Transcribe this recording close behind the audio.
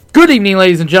Good evening,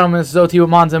 ladies and gentlemen. This is OT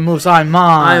with Mons and Moose. I'm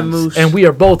Mons. I am Moose. And we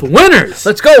are both winners.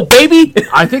 Let's go, baby!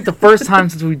 I think the first time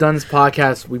since we've done this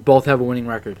podcast, we both have a winning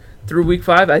record. Through week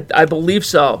 5? I believe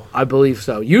so. I believe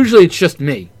so. Usually it's just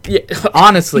me. Yeah.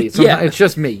 Honestly, it's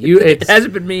just me. It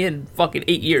hasn't been me in fucking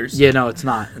 8 years. Yeah, no, it's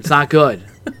not. It's not good.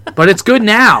 But it's good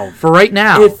now, for right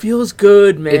now. It feels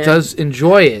good, man. It does.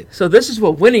 Enjoy it. So this is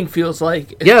what winning feels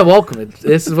like. Yeah, welcome.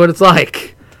 This is what it's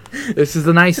like. This is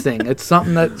the nice thing. It's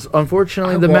something that,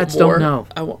 unfortunately, the Mets don't know.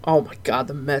 Oh, my God,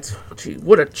 the Mets. Gee,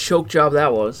 what a choke job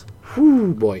that was.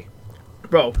 Whew, boy.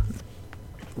 Bro.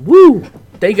 Woo!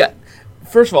 They got...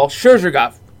 First of all, Scherzer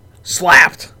got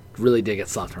slapped. Really did get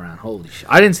slapped around. Holy shit.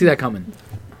 I didn't see that coming.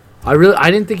 I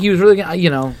didn't think he was really going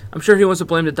to, I'm sure he wants to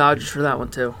blame the Dodgers for that one,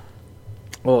 too.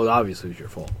 Well, obviously it was your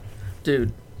fault.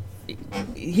 Dude.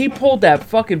 He pulled that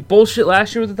fucking bullshit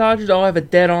last year with the Dodgers. Oh, I have a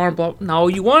dead arm. Blah. No,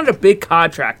 you wanted a big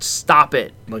contract. Stop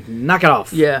it. Like, knock it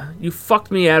off. Yeah, you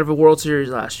fucked me out of a World Series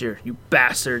last year, you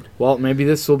bastard. Well, maybe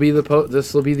this will be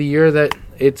the year that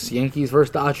it's Yankees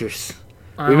versus Dodgers.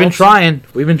 We've been trying.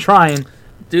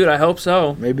 Dude, I hope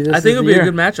so. Maybe this I think is it'll the be year. a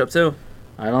good matchup, too.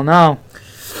 I don't know.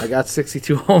 I got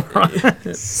 62 home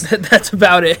runs. That's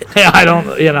about it. Yeah, I don't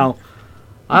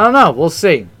know. We'll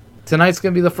see. Tonight's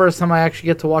going to be the first time I actually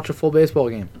get to watch a full baseball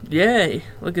game. Yay.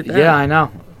 Look at that. Yeah, I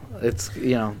know. It's,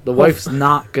 the wife's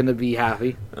not going to be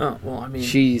happy. Oh, well, I mean...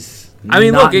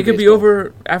 Look, it could be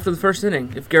over after the first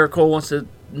inning if Garrett Cole wants to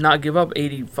not give up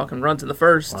 80 fucking runs in the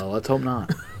first. Well, let's hope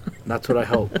not. That's what I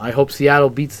hope. I hope Seattle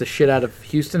beats the shit out of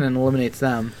Houston and eliminates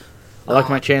them. I like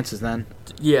my chances then.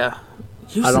 Yeah.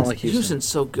 I don't like Houston. Houston's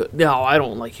so good. No, I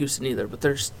don't like Houston either, but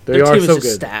their They team are is so just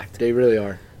good. stacked. They really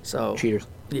are. So Cheaters.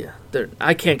 Yeah,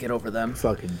 I can't get over them.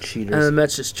 Fucking cheaters. And the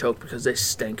Mets just choke because they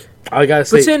stink. I gotta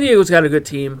say, but San Diego's got a good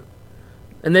team,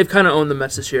 and they've kind of owned the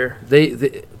Mets this year.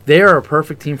 They are a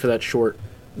perfect team for that short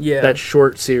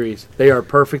series. They are a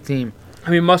perfect team. I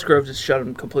mean, Musgrove just shut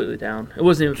him completely down. It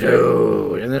wasn't even fair.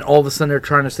 Dude, and then all of a sudden they're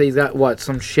trying to say he's got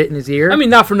some shit in his ear. I mean,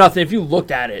 not for nothing. If you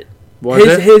looked at it,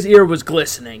 it? His ear was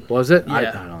glistening. Was it? Yeah. I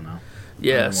don't know.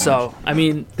 Yeah. So I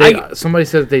mean, somebody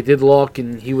said that they did look,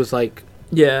 and he was like,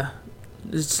 yeah.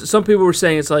 Some people were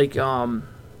saying it's like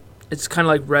it's kind of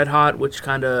like Red Hot, which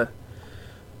kind of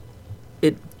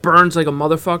it burns like a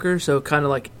motherfucker, so it kind of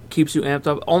like keeps you amped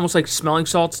up, almost like smelling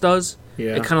salts does.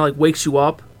 Yeah. It kind of like wakes you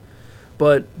up.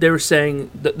 But they were saying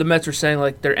the Mets were saying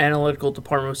like their analytical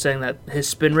department was saying that his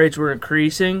spin rates were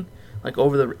increasing like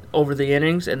over the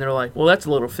innings, and they're like, well, that's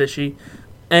a little fishy,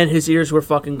 and his ears were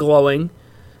fucking glowing,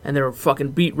 and they were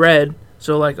fucking beet red.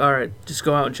 So like, all right, just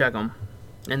go out and check them.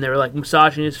 And they were like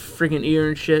massaging his freaking ear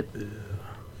and shit.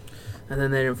 And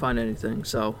then they didn't find anything,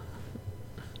 so.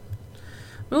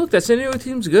 Well, look, that San Diego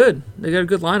team's good. They got a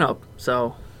good lineup,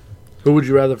 so. who would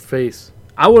you rather face?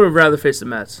 I would have rather faced the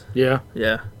Mets. Yeah.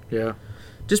 Yeah. Yeah.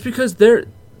 Just because they're.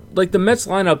 Like, the Mets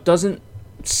lineup doesn't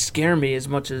scare me as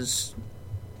much as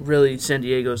really San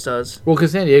Diego's does. Well,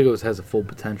 because San Diego's has a full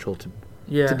potential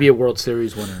to be a World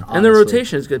Series winner. Honestly. And their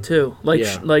rotation is good, too.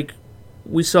 Like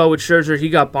we saw with Scherzer, he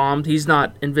got bombed. He's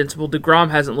not invincible.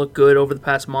 DeGrom hasn't looked good over the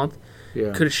past month.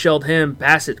 Yeah. Could have shelled him.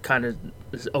 Bassett kind of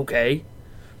is okay.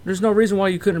 There's no reason why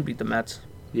you couldn't beat the Mets.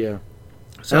 Yeah.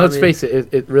 So, and let's face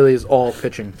it really is all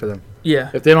pitching for them. Yeah.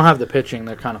 If they don't have the pitching,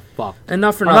 they're kind of fucked. And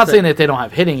not for I'm nothing. not saying that they don't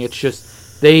have hitting. It's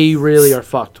just they really are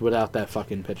fucked without that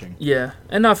fucking pitching. Yeah.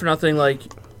 And not for nothing, like,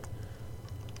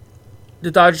 the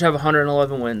Dodgers have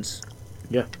 111 wins.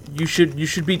 Yeah. You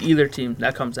should beat either team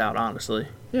that comes out, honestly.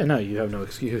 Yeah, no, you have no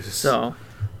excuse. So.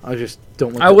 I just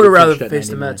don't want I would have rather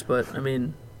faced the Mets, but, I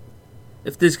mean,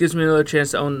 if this gives me another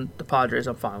chance to own the Padres,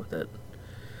 I'm fine with it.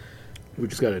 We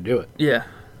just got to do it. Yeah.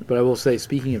 But I will say,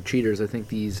 speaking of cheaters, I think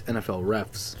these NFL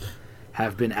refs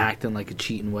have been acting like a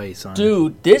cheating way, son.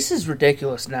 Dude, this is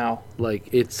ridiculous now. Like,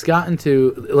 it's gotten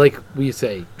to, like we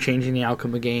say, changing the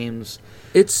outcome of games.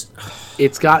 It's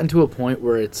gotten to a point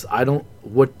where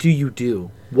what do you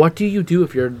do? What do you do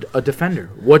if you're a defender?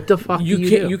 What the fuck do you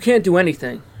do? You can't do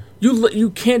anything. You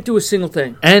can't do a single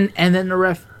thing. And then the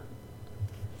ref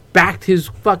backed his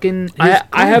fucking... I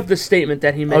have the statement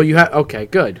that he made. Oh, you have? Okay,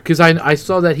 good. Because I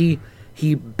saw that he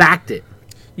backed it.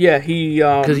 Yeah, he...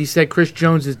 Because he said Chris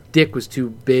Jones' dick was too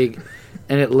big,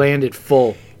 and it landed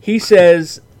full. He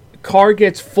says, Carr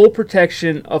gets full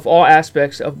protection of all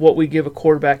aspects of what we give a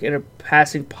quarterback in a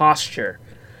passing posture.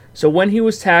 So when he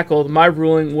was tackled, my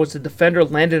ruling was the defender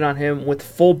landed on him with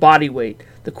full body weight.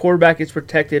 The quarterback is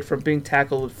protected from being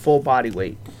tackled with full body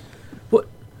weight. What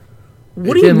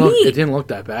do you mean? It didn't look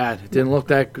that bad. It didn't look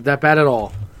that bad at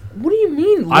all. What do you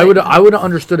mean? I would have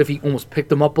understood if he almost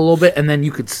picked him up a little bit and then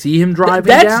you could see him driving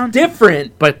down. That's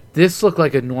different. But this looked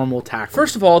like a normal tackle.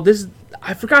 First of all,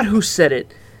 I forgot who said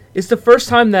it. It's the first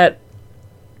time that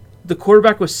the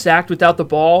quarterback was sacked without the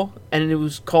ball, and it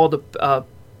was called a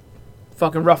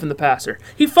fucking roughing the passer.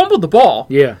 He fumbled the ball,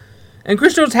 Yeah. and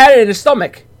Chris Jones had it in his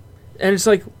stomach. And it's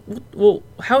like, well,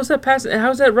 how's that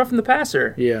roughing the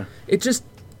passer? Yeah.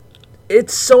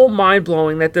 It's so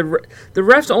mind-blowing that the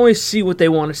refs only see what they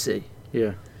want to see.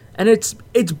 Yeah. And it's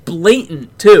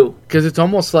blatant, too. Because it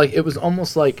was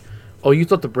almost like, oh, you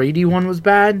thought the Brady one was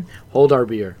bad? Hold our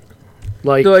beer.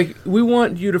 Like, They're like, we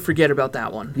want you to forget about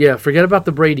that one. yeah, forget about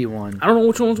the Brady one. I don't know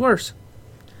which one was worse.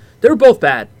 They were both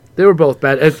bad. They were both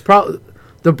bad. It's probably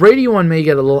the Brady one may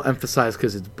get a little emphasized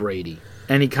because it's Brady,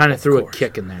 and he kind of threw a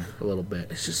kick in there a little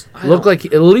bit. It's just At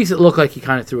least it looked like he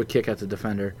kind of threw a kick at the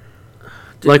defender.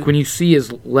 Dude. Like when you see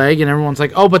his leg and everyone's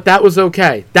like, "Oh, but that was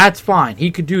okay. That's fine.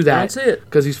 He could do that." That's it.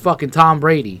 Because he's fucking Tom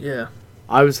Brady. Yeah.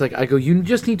 I was like, you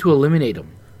just need to eliminate him.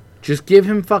 Just give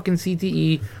him fucking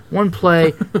CTE, one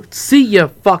play. See ya,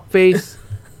 fuckface.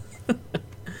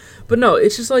 But no,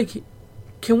 it's just like,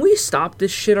 can we stop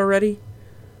this shit already?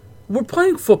 We're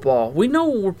playing football. We know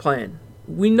what we're playing.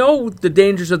 We know the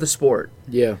dangers of the sport.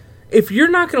 Yeah. If you're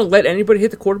not going to let anybody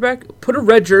hit the quarterback, put a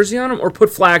red jersey on him or put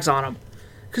flags on him.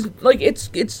 Because, like,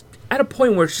 it's at a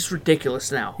point where it's just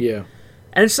ridiculous now. Yeah.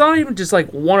 And it's not even just like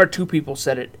one or two people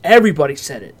said it. Everybody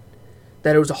said it.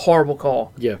 That it was a horrible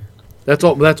call. Yeah. That's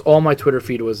all my Twitter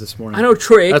feed was this morning. I know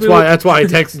Troy Aikman. That's why I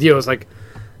texted you. I was like,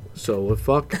 so what the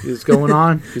fuck is going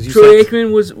on? Troy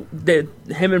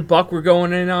Aikman him and Buck were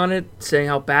going in on it, saying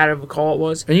how bad of a call it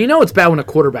was. And you know it's bad when a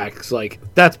quarterback's like,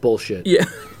 that's bullshit. Yeah.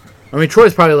 I mean,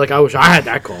 Troy's probably like, I wish I had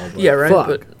that call. But yeah, right. Fuck.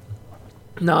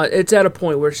 But no, it's at a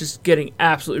point where it's just getting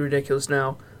absolutely ridiculous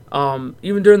now.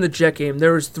 Even during the Jet game,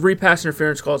 there was 3 pass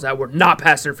interference calls that were not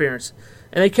pass interference.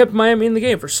 And they kept Miami in the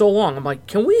game for so long. I'm like,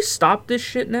 can we stop this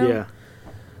shit now? Yeah.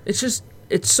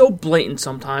 It's so blatant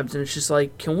sometimes, and it's just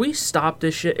like, can we stop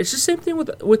this shit? It's the same thing with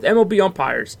MLB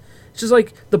umpires. It's just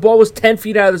like, the ball was 10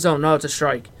 feet out of the zone. No, it's a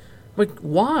strike. I'm like,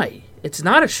 why? It's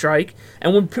not a strike.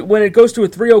 And when it goes to a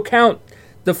 3-0 count,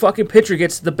 the fucking pitcher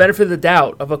gets the benefit of the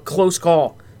doubt of a close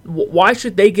call. Why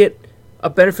should they get a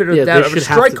benefit of the doubt of a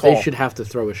strike call? They should have to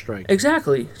throw a strike.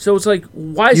 Exactly. So it's like,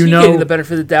 why is he getting the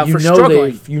benefit of the doubt for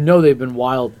struggling? They've been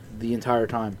wild the entire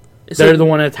time. They're the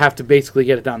one that have to basically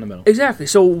get it down the middle. Exactly.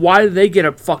 So why do they get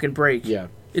a fucking break? Yeah.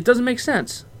 It doesn't make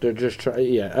sense. They're just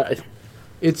trying. Yeah.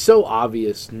 It's so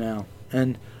obvious now.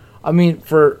 And, I mean,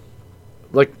 for,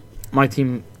 like, my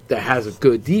team that has a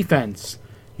good defense,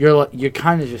 you're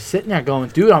kind of just sitting there going,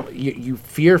 dude, you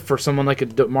fear for someone like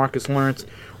a Marcus Lawrence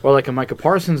or like a Micah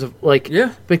Parsons. Like,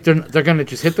 yeah. They're going to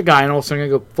just hit the guy and all of a sudden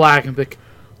going to go flag and pick.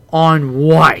 On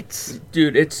what?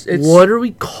 Dude, it's... What are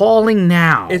we calling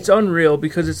now? It's unreal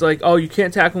because it's like, oh, you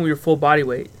can't tackle him with your full body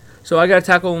weight. So I got to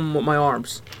tackle him with my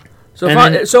arms. So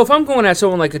if I'm going at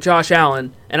someone like a Josh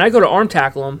Allen and I go to arm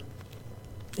tackle him,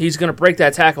 he's going to break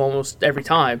that tackle almost every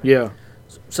time. Yeah.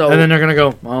 So and then they're going to go,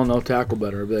 I don't know, tackle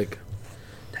better. I'll be like...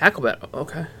 Tackle better?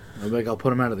 Okay. I'll be like, I'll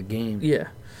put him out of the game. Yeah.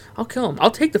 I'll kill him.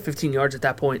 I'll take the 15 yards at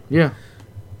that point. Yeah.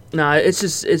 Nah,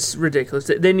 it's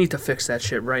ridiculous. They need to fix that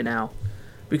shit right now.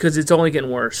 Because it's only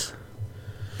getting worse.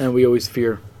 And we always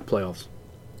fear playoffs.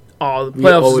 Oh, the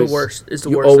playoffs is the worst. It's the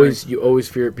worst. You always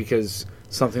fear it because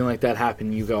something like that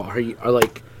happened. You go, are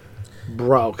like,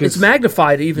 bro. It's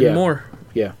magnified even more.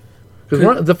 Yeah.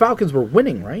 Because the Falcons were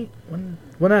winning, right? When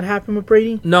that happened with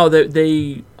Brady? No,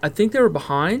 I think they were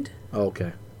behind. Oh,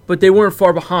 okay. But they weren't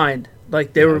far behind.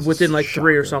 Like, they were within, like,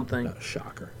 3 or something.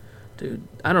 Shocker. Dude,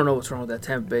 I don't know what's wrong with that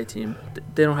Tampa Bay team.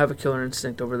 They don't have a killer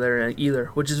instinct over there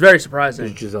either, which is very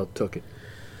surprising. Giselle took it.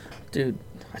 Dude,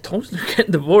 I told you they're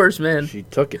getting divorced, man. She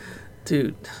took it.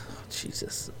 Dude,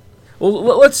 Jesus. Well,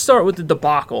 let's start with the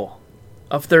debacle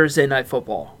of Thursday Night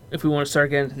Football, if we want to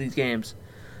start getting into these games.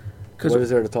 What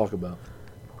is there to talk about?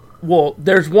 Well,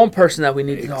 there's one person that we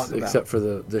need to talk about. Except for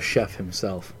the chef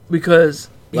himself.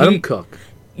 Because Let him cook.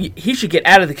 He should get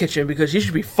out of the kitchen because he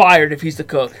should be fired if he's the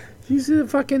cook. You see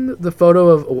the photo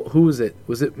of who was it?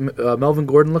 Was it Melvin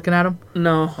Gordon looking at him?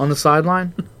 No. On the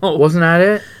sideline? No. Wasn't that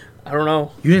it? I don't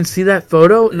know. You didn't see that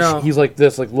photo? No. He's like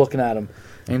this, like looking at him,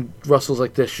 and Russell's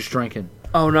like this, just drinking.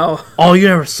 Oh no. Oh, you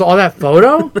never saw that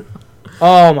photo?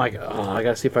 Oh my god! Oh, I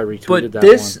gotta see if I retweeted that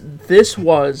one. But this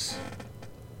was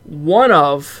one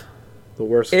of the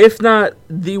worst, if not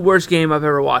the worst game I've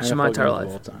ever watched in my entire life.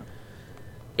 All time.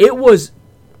 It was.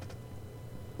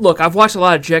 Look, I've watched a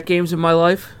lot of Jet games in my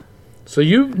life. So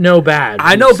you know bad.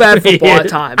 I know bad football at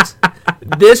times.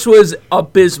 This was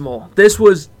abysmal. This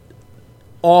was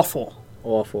awful.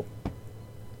 Awful.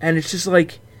 And it's just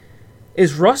like,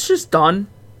 is Russ just done?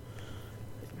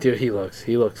 Dude, he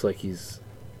looks like he's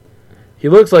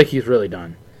really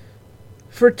done.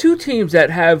 for two teams that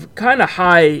have kind of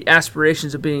high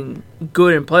aspirations of being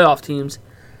good in playoff teams,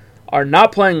 are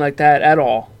not playing like that at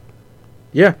all.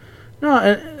 Yeah.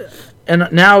 No, and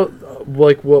now,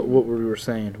 like what we were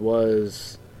saying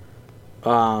was,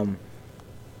 how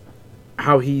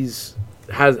he's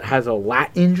has a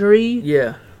lat injury.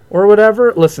 Yeah. Or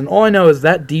whatever. Listen, all I know is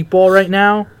that deep ball right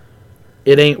now,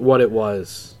 it ain't what it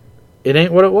was. It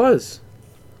ain't what it was.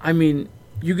 I mean,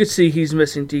 you could see he's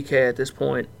missing DK at this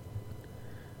point.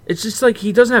 It's just like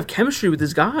he doesn't have chemistry with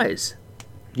his guys.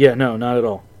 Yeah, no, not at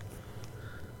all.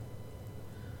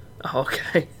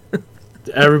 Okay.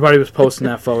 Everybody was posting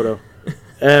that photo.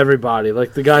 Everybody.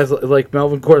 Like, the guys, like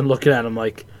Melvin Gordon looking at him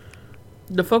like...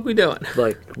 The fuck we doing?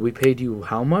 Like, we paid you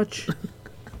how much?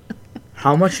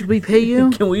 How much did we pay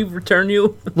you? Can we return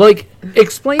you? Like,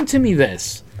 explain to me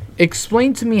this.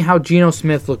 Explain to me how Geno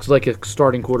Smith looks like a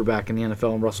starting quarterback in the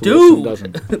NFL and Russell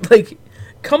Wilson doesn't. Like,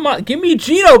 come on. Give me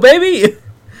Geno, baby.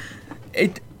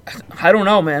 I don't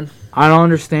know, man. I don't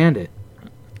understand it.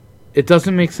 It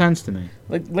doesn't make sense to me.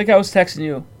 Like I was texting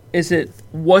you.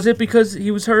 Was it because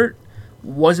he was hurt?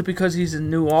 Was it because he's a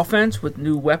new offense with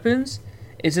new weapons?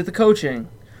 Is it the coaching?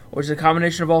 Or is it a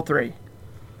combination of all three?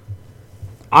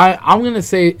 I'm going to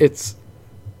say it's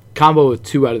combo with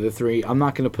 2 out of the 3. I'm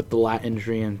not going to put the lat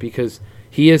injury in because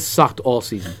he has sucked all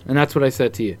season. And that's what I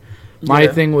said to you. My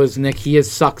thing was, Nick, he has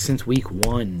sucked since week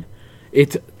 1.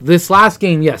 This last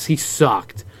game, yes, he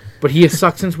sucked. But he has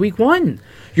sucked since week 1.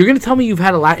 You're going to tell me you've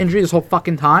had a lat injury this whole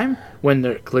fucking time? When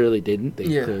they clearly didn't. They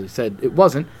clearly said it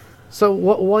wasn't. So,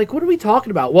 what are we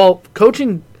talking about? Well,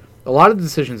 coaching, a lot of the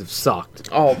decisions have sucked.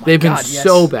 Oh, my They've God, been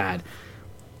so bad.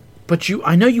 But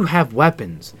I know you have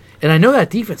weapons. And I know that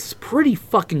defense is pretty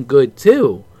fucking good,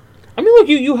 too. I mean, look,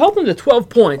 you held them to 12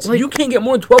 points. Like, you can't get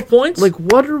more than 12 points? Like,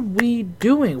 what are we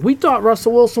doing? We thought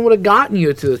Russell Wilson would have gotten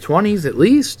you to the 20s at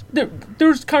least.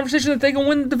 There's conversation that they can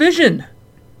win the division.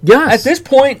 Yes. At this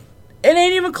point, it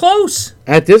ain't even close.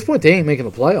 At this point, they ain't making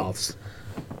the playoffs.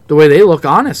 The way they look,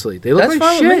 honestly. They look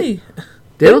like shit. With me.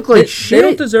 They look like shit. They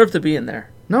don't deserve to be in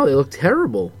there. No, they look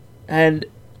terrible. And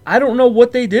I don't know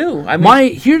what they do. I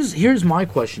mean, here's my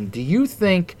question. Do you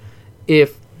think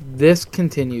if this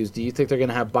continues, do you think they're going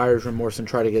to have buyer's remorse and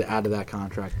try to get out of that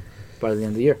contract by the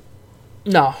end of the year?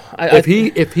 No.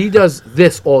 If he does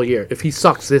this all year, if he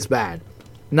sucks this bad,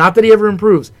 not that he ever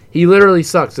improves, he literally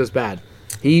sucks this bad.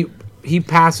 He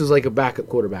passes like a backup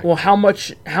quarterback. Well, how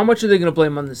much are they going to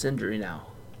blame on this injury now?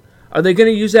 Are they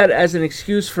going to use that as an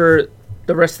excuse for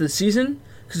the rest of the season?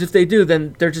 Because if they do,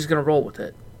 then they're just going to roll with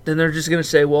it. Then they're just going to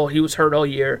say, well, he was hurt all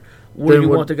year. What do you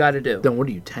want the guy to do? Then what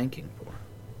are you tanking for?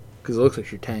 Because it looks like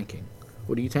you're tanking.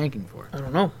 What are you tanking for? I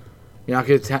don't know. You're not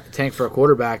going to tank for a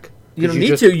quarterback. You don't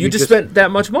need to. You just spent that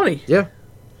much money. Yeah.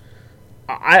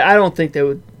 I don't think they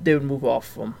would move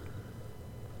off of him.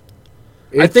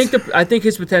 I think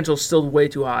his potential is still way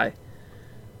too high.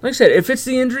 Like I said, if it's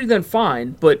the injury, then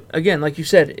fine. But again, like you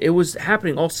said, it was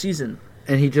happening all season.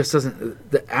 And he just doesn't.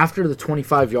 After the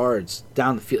 25 yards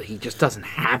down the field, he just doesn't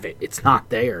have it. It's not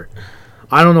there.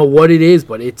 I don't know what it is,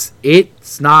 but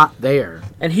it's not there.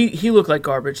 And he looked like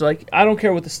garbage. Like, I don't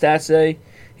care what the stats say.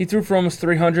 He threw for almost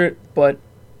 300, but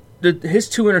his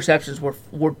 2 interceptions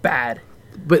were bad.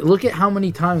 But look at how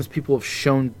many times people have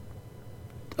shown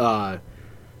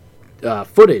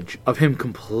footage of him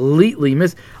completely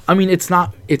miss. I mean, it's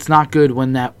not good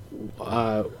when that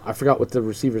I forgot what the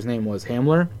receiver's name was.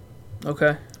 Hamler.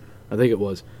 Okay. I think it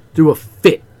was. Threw a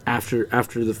fit after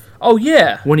the. Oh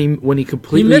yeah. When he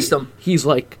completely missed him. He's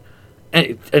like,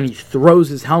 and he throws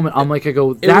his helmet. I'm like,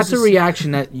 that's a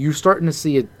reaction that you're starting to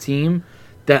see a team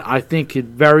that I think could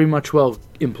very much well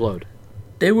implode.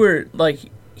 They were like,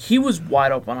 he was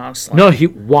wide open, honestly. No,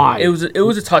 wide. It was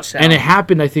a touchdown, and it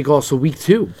happened. I think also week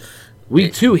 2.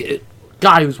 Week 2, he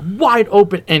was wide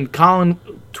open, and Colin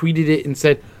tweeted it and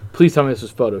said, "Please tell me this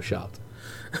was photoshopped."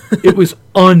 It was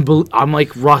unbelievable. I'm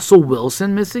like, Russell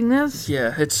Wilson missing this?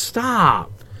 Yeah,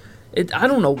 stop. I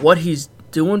don't know what he's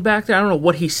doing back there. I don't know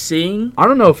what he's seeing. I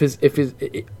don't know if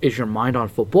is your mind on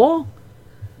football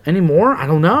anymore? I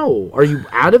don't know. Are you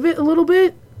out of it a little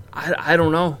bit? I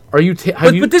don't know. Are you?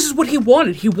 But this is what he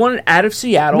wanted. He wanted out of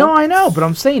Seattle. No, I know, but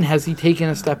I'm saying, has he taken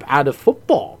a step out of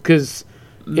football? Because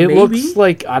it looks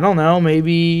like, I don't know,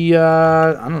 maybe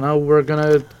we're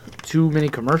gonna too many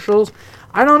commercials.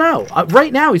 I don't know.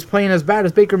 Right now, he's playing as bad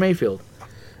as Baker Mayfield.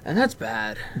 And that's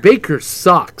bad. Baker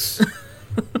sucks.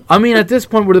 I mean, at this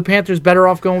point, were the Panthers better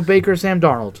off going with Baker or Sam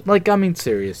Darnold? Like, I mean,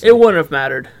 seriously. It wouldn't have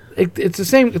mattered. It's the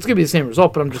same. It's going to be the same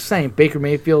result, but I'm just saying, Baker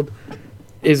Mayfield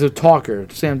is a talker.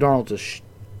 Sam Darnold just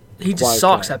he just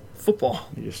sucks at football.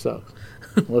 He just sucks.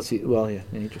 He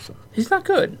just sucks. He's not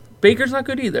good. Baker's not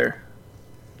good either.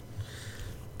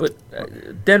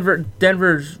 But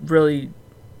Denver's really.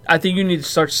 I think you need to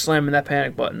start slamming that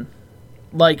panic button,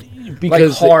 like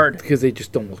hard, because they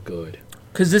just don't look good.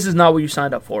 Because this is not what you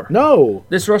signed up for. No,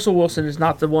 this Russell Wilson is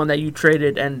not the one that you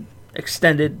traded and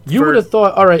extended. You would have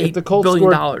thought, all right, if the Colts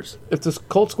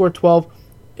scored 12,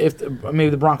 if maybe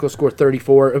the Broncos scored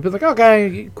 34, it'd be like,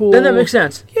 okay, cool. Then that makes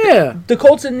sense. Yeah, the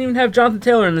Colts didn't even have Jonathan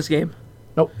Taylor in this game.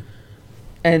 Nope.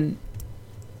 And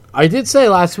I did say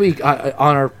last week on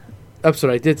our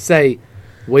episode, I did say,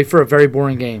 wait for a very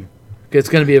boring game. It's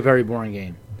going to be a very boring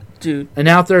game. Dude. And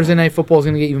now Thursday Night Football is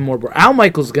going to get even more boring. Al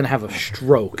Michaels is going to have a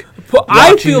stroke.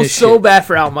 I feel so bad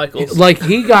for Al Michaels. Like,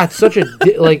 he got such a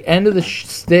end of the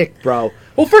stick, bro.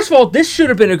 Well, first of all, this should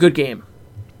have been a good game.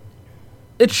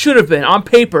 It should have been. On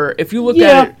paper, if you look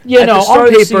at it the start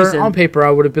of the season, on paper,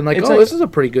 I would have been like, this is a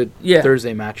pretty good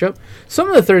Thursday matchup. Some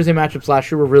of the Thursday matchups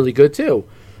last year were really good, too.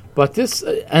 But this,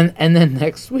 and then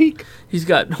next week, he's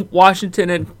got Washington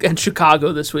and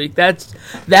Chicago this week. That's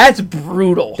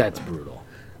brutal. That's brutal.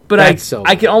 But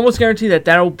I can almost guarantee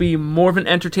that'll be more of an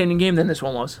entertaining game than this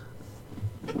one was.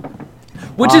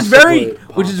 Which is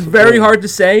very hard to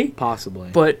say.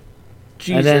 Possibly. But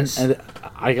Jesus. And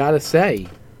I gotta say,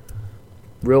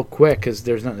 real quick, because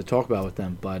there's nothing to talk about with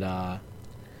them. But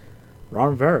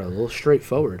Ron Rivera, a little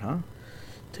straightforward, huh?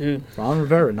 Dude. Ron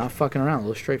Rivera, not fucking around, a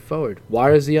little straightforward.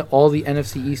 Why is all the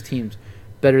NFC East teams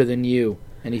better than you?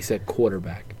 And he said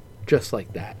quarterback. Just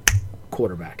like that.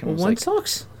 Quarterback. And one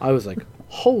sucks. I was like,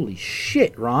 holy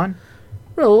shit, Ron.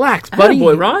 Relax, buddy.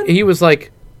 Boy, Ron. He was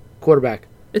like, quarterback.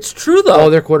 It's true, though. All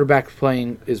their quarterbacks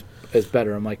playing is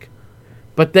better. I'm like,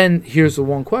 but then here's the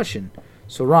one question.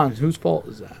 So, Ron, whose fault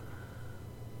is that?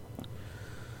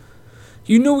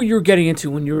 You knew what you were getting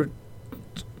into when you were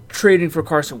trading for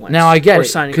Carson Wentz. Now I get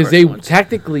it, because they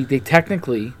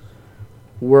technically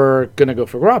were gonna go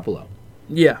for Garoppolo.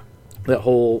 Yeah, that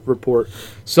whole report.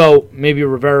 So maybe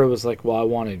Rivera was like, "Well, I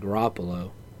wanted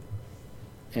Garoppolo,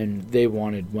 and they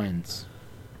wanted Wentz."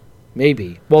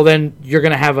 Maybe. Well, then you're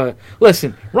gonna have a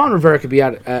listen. Ron Rivera could be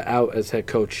out as head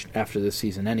coach after this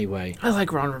season anyway. I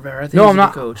like Ron Rivera. I think he's a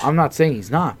good coach. I'm not saying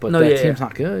he's not, but that team's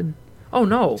not good. Oh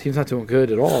no, the team's not doing good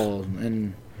at all,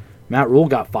 and Matt Rule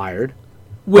got fired.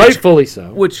 Rightfully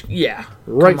so.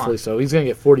 Rightfully so. He's going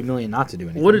to get $40 million not to do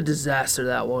anything. What a disaster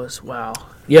that was. Wow.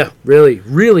 Yeah,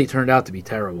 really turned out to be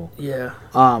terrible. Yeah.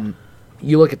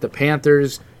 You look at the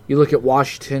Panthers, you look at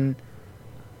Washington,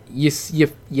 you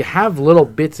have little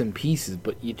bits and pieces,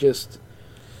 but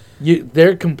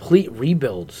they're complete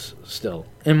rebuilds still.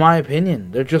 In my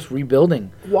opinion, they're just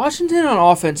rebuilding. Washington on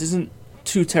offense isn't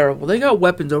too terrible. They got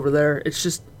weapons over there. It's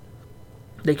just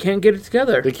they can't get it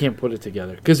together. They can't put it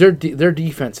together because their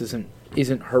defense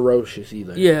isn't ferocious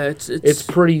either. Yeah, it's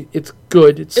good. It's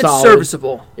solid. It's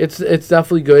serviceable. It's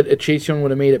definitely good. Chase Young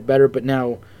would have made it better, but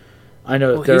now I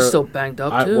know that he's still banged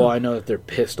up too. Well, I know that they're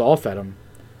pissed off at him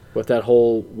with that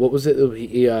whole what was it?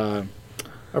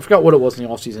 I forgot what it was in the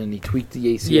offseason, and he tweaked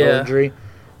the ACL injury,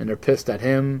 and they're pissed at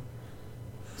him.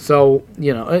 So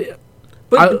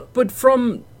but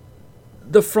from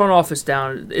the front office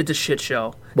down, it's a shit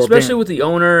show. Well, especially with the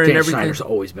owner and everything. Dan Snyder's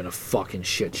always been a fucking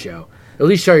shit show. At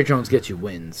least Jerry Jones gets you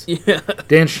wins. Yeah.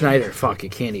 Dan Snyder, you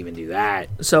can't even do that.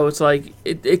 So it's like,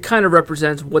 it kind of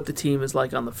represents what the team is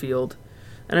like on the field.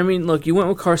 And I mean, look, you went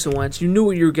with Carson Wentz. You knew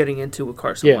what you were getting into with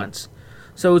Carson Wentz.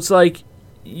 So it's like,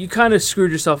 you kind of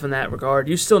screwed yourself in that regard.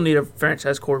 You still need a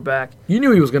franchise quarterback. You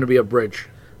knew he was going to be a bridge.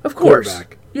 Of course.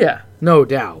 Quarterback. Yeah. No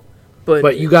doubt.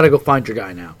 But you got to go find your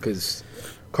guy now, because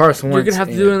Carson Wentz. You're going to have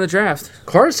to do it in the draft.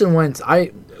 Carson Wentz,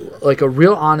 like a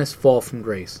real honest fall from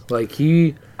grace.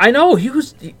 I know, he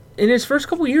was, in his first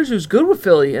couple of years, he was good with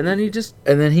Philly, and then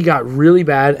he got really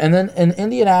bad. And then in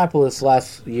Indianapolis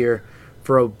last year,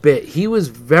 for a bit, he was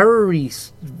very,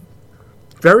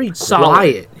 very solid.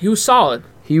 Quiet. He was solid.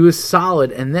 He was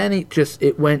solid, and then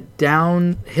it went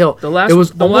downhill. The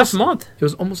last month. It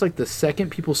was almost like the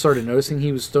second people started noticing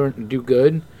he was starting to do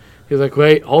good, he was like,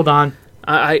 wait, hold on.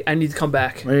 I need to come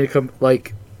back. I need to come,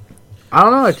 I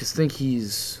don't know, I just think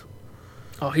he's...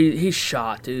 Oh, he's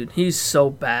shot, dude. He's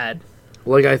so bad.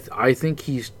 I think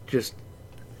he's just...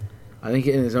 I think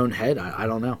in his own head, I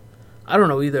don't know. I don't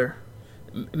know either.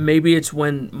 Maybe it's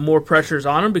when more pressure's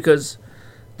on him, because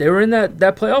they were in that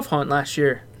playoff hunt last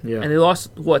year. Yeah. And they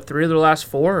lost, 3 of their last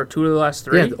 4 or 2 of their last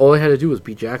 3? Yeah, all they had to do was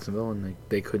beat Jacksonville, and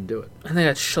they couldn't do it. And they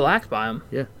got shellacked by him.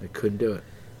 Yeah, they couldn't do it.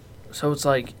 So it's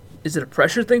like, is it a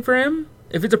pressure thing for him?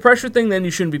 If it's a pressure thing, then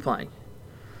you shouldn't be playing.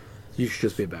 You should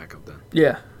just be a backup then.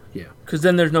 Yeah. Yeah. Because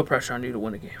then there's no pressure on you to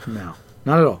win a game. No.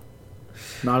 Not at all.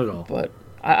 Not at all. But,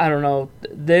 I don't know.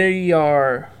 They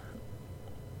are...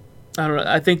 I don't know.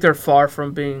 I think they're far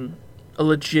from being a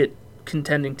legit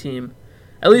contending team.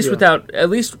 At least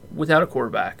Yeah. without a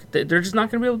quarterback. They're just not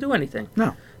going to be able to do anything.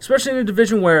 No. Especially in a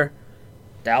division where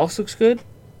Dallas looks good,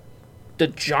 the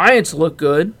Giants look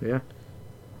good, Yeah.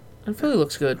 and Philly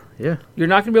looks good. Yeah. You're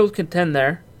not going to be able to contend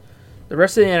there. The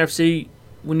rest of the NFC,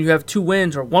 when you have 2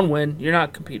 wins or 1 win, you're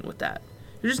not competing with that.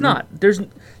 You're just not. There's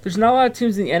not a lot of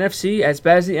teams in the NFC, as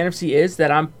bad as the NFC is,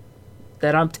 that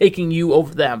I'm taking you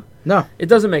over them. No. It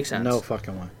doesn't make sense. No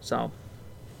fucking way. So,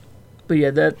 but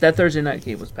yeah, that Thursday night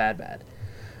game was bad.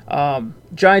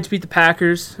 Giants beat the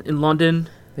Packers in London.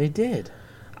 They did.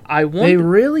 I They wonder.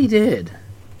 really did.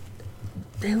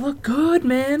 They look good,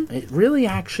 man. It really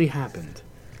actually happened.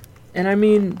 And I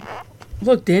mean,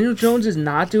 look, Daniel Jones is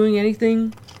not doing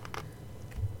anything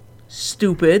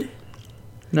stupid.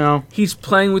 No. He's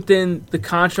playing within the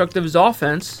construct of his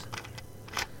offense,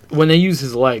 When they use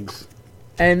his legs,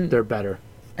 and they're better.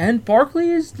 Barkley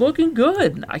is looking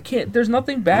good. There's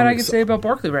nothing bad I can ex- say about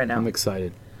Barkley right now. I'm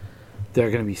excited. They're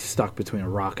going to be stuck between a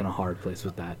rock and a hard place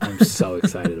with that. I'm so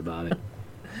excited about it.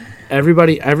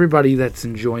 Everybody that's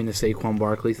enjoying the Saquon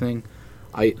Barkley thing,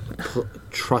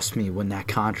 trust me, when that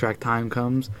contract time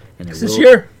comes, and It's this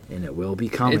year. and it will be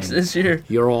coming. It's this year.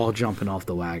 You're all jumping off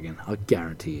the wagon. I'll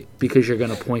guarantee it, because you're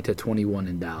going to point at 21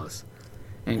 in Dallas,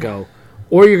 and go,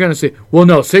 or you're going to say, well,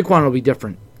 no, Saquon will be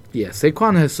different. Yeah,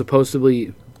 Saquon was supposed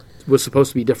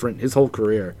to be different his whole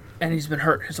career, And he's been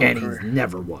hurt his whole and career. he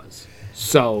never was.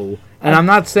 So, and I'm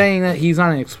not saying that he's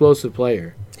not an explosive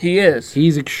player. He is.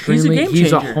 He's extremely. game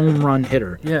He's a changer. home run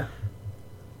hitter. Yeah.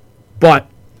 But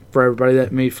for everybody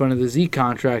that made fun of the Zeke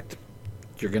contract,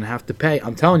 you're gonna have to pay.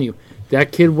 I'm telling you,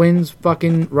 that kid wins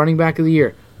fucking running back of the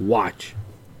year. Watch,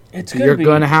 It's you're be,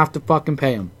 gonna have to fucking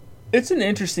pay him. It's an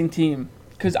interesting team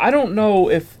because I don't know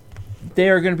if they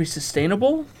are going to be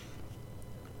sustainable.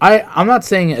 I'm not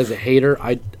saying it as a hater.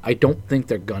 I don't think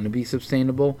they're gonna be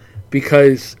sustainable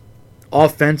because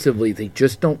offensively they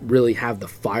just don't really have the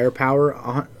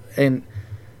firepower. And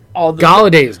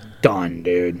Galladay is done,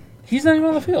 dude. He's not even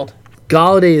on the field.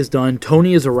 Galladay is done.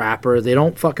 Tony is a rapper. They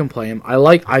don't fucking play him.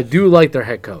 I do like their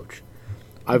head coach.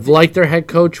 I've liked their head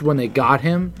coach when they got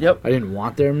him. Yep. I didn't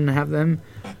want them to have them,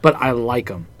 but I like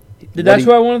him. That's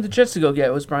who I wanted the Jets to go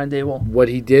get was Brian Dable. What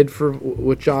he did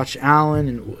with Josh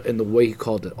Allen and the way he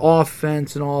called it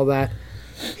offense and all that,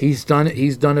 he's done it.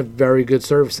 He's done a very good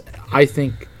service. I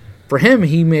think for him,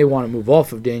 he may want to move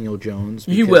off of Daniel Jones.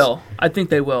 He will. I think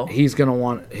they will. He's going to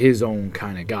want his own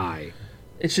kind of guy.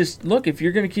 It's just, look, if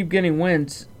you're going to keep getting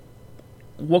wins,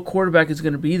 what quarterback is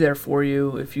going to be there for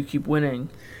you if you keep winning?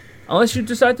 Unless you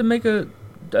decide to make a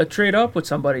trade up with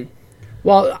somebody.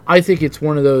 Well, I think it's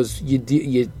one of those, you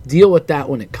deal with that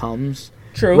when it comes.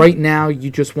 True. Right now,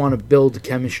 you just want to build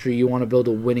chemistry. You want to build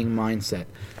a winning mindset.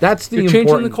 That's You're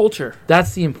changing the culture.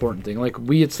 That's the important thing. Like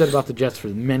we had said about the Jets for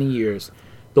many years,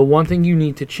 the one thing you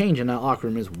need to change in that locker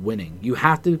room is winning. You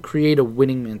have to create a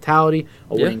winning mentality,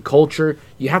 a winning culture.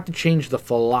 You have to change the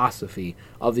philosophy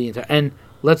of the entire. And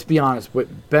let's be honest,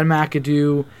 with Ben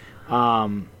McAdoo,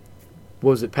 what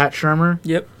was it, Pat Shermer?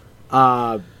 Yep.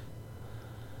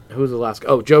 Who was the last?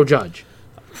 Oh, Joe Judge.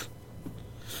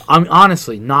 I'm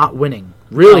honestly not winning.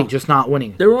 Really, just not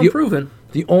winning. They were unproven.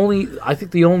 I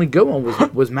think the only good one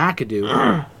was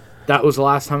McAdoo. That was the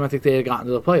last time I think they had gotten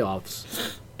to the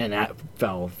playoffs, and that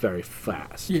fell very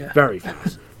fast. Yeah. Very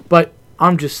fast. But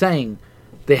I'm just saying,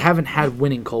 they haven't had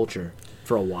winning culture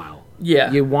for a while.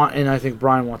 Yeah. And I think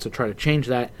Brian wants to try to change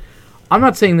that. I'm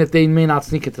not saying that they may not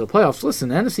sneak into the playoffs. Listen,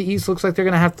 the NFC East looks like they're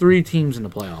going to have 3 teams in the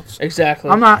playoffs. Exactly.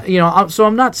 I'm not, so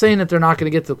I'm not saying that they're not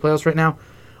going to get to the playoffs right now.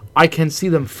 I can see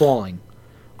them falling.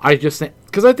 I just think,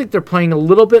 because I think they're playing a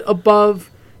little bit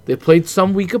above. They played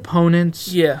some weak opponents.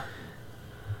 Yeah.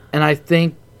 And I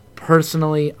think,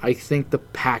 personally, the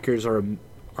Packers are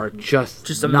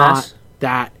just a not mess.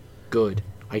 that good.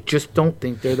 I just don't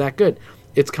think they're that good.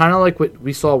 It's kind of like what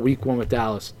we saw week 1 with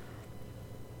Dallas.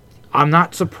 I'm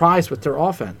not surprised with their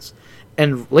offense.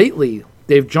 And lately,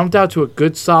 they've jumped out to a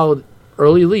good, solid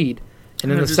early lead.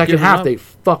 And in they're the just second giving half, up. they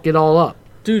fuck it all up.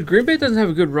 Dude, Green Bay doesn't have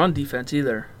a good run defense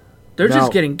either. They're No.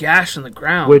 just getting gashed on the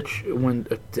ground. Which, when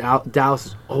Dallas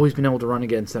has always been able to run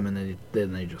against them, and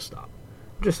then they just stop.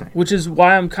 I'm just saying. Which is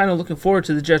why I'm kind of looking forward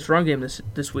to the Jets' run game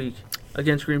this week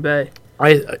against Green Bay.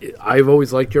 I've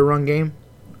always liked your run game.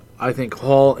 I think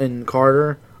Hall and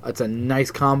Carter, that's a nice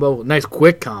combo, nice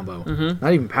quick combo. Mm-hmm.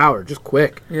 Not even power, just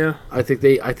quick. Yeah. I think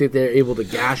they're able to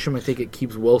gash him. I think it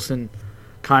keeps Wilson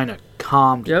kind of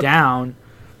calmed down.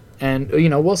 And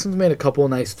Wilson's made a couple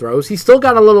of nice throws. He's still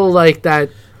got a little like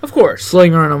that Of course.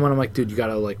 slinger in him when I'm like, dude, you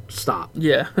gotta like stop.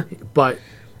 Yeah. But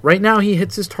right now he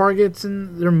hits his targets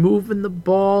and they're moving the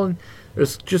ball and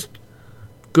there's just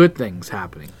good things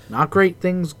happening. Not great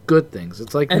things, good things.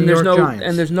 It's like And New there's York no Giants.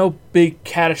 and there's no big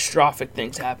catastrophic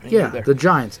things happening yeah, either. the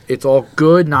Giants. It's all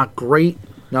good, not great,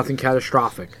 nothing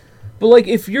catastrophic. But like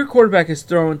if your quarterback is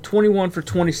throwing 21 for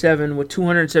 27 with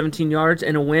 217 yards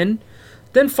and a win,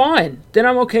 then fine. Then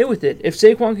I'm okay with it. If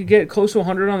Saquon could get close to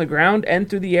 100 on the ground and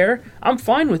through the air, I'm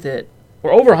fine with it.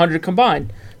 Or over 100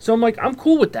 combined. So I'm like, I'm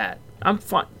cool with that. I'm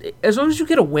fine. As long as you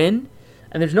get a win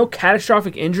and there's no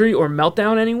catastrophic injury or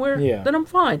meltdown anywhere, then I'm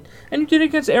fine. And you did it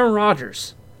against Aaron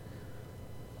Rodgers.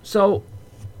 So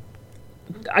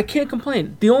I can't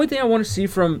complain. The only thing I want to see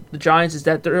from the Giants is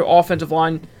that their offensive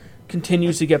line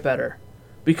continues to get better.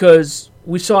 Because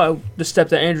we saw the step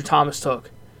that Andrew Thomas took.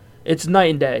 It's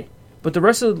night and day. But the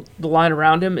rest of the line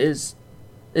around him is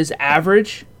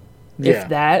average, if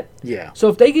that. Yeah. So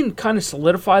if they can kind of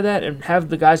solidify that and have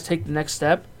the guys take the next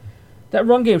step, that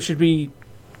run game should be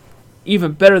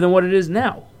even better than what it is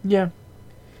now. Yeah.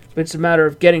 But it's a matter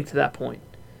of getting to that point.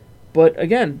 But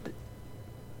again,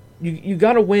 you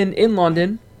got to win in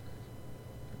London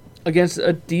against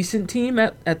a decent team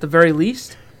at the very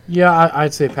least. Yeah,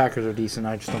 I'd say Packers are decent.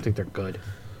 I just don't think they're good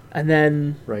And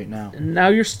then right now. now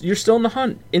you're still in the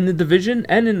hunt in the division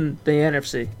and in the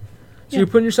NFC. So you're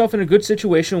putting yourself in a good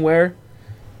situation where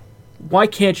why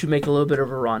can't you make a little bit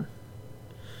of a run?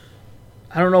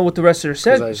 I don't know what the rest of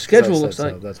their schedule looks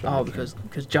like.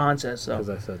 Because John says so. Because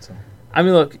I said so. I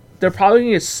mean, look, they're probably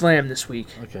going to get slammed this week.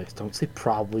 Okay, don't say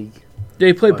probably.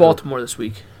 They play Baltimore this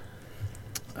week.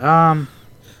 I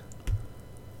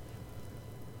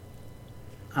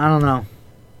don't know.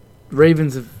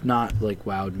 Ravens have not,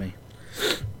 wowed me.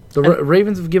 The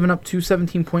Ravens have given up 2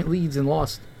 17-point leads and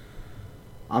lost.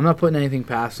 I'm not putting anything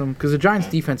past them because the Giants'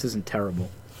 defense isn't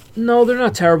terrible. No, they're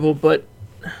not terrible, but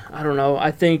I don't know.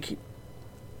 I think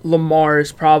Lamar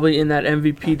is probably in that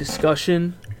MVP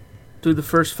discussion through the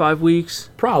first 5 weeks.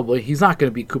 Probably. He's not going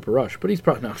to beat Cooper Rush, but he's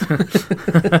probably no.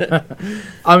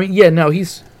 I mean, yeah, no,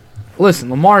 he's... Listen,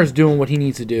 Lamar is doing what he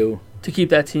needs to do. To keep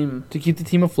that team... To keep the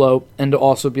team afloat and to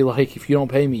also be like, if you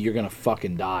don't pay me, you're going to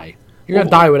fucking die. You're going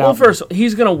to die without me. Well, first,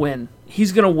 he's going to win.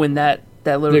 He's going to win that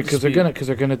little Because they're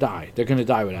going to die. They're going to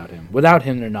die without him. Without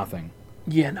him, they're nothing.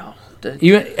 Yeah, no.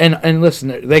 Even and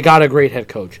listen, they got a great head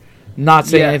coach. Not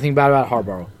saying anything bad about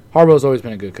Harbaugh. Harbaugh's always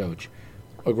been a good coach.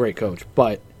 A great coach.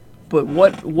 But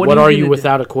what are you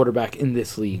without a quarterback in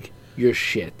this league? You're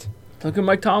shit. Look at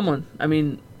Mike Tomlin. I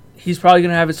mean, he's probably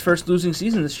going to have his first losing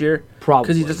season this year. Probably.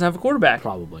 Because he doesn't have a quarterback.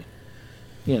 Probably.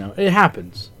 It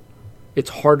happens.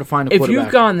 It's hard to find a quarterback. If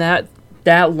you've gone that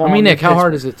long... I mean, Nick, how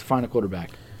hard is it to find a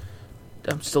quarterback?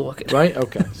 I'm still looking. Right?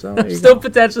 Okay. So I'm still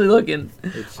potentially looking.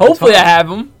 Hopefully I have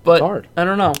him, but it's hard. I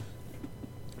don't know.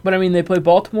 But, I mean, they play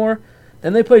Baltimore.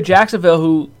 Then they play Jacksonville,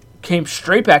 who came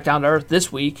straight back down to earth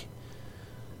this week.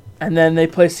 And then they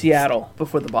play Seattle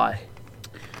before the bye.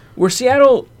 Where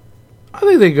Seattle... I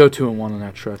think they go 2-1 in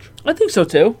that stretch. I think so,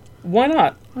 too. Why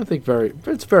not? I think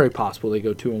it's very possible they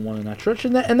go 2-1 in that stretch.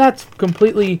 And that's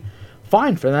completely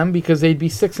fine for them because they'd be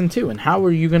 6-2. And how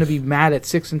are you going to be mad at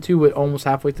 6-2 with almost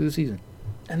halfway through the season?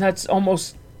 And that's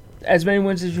almost as many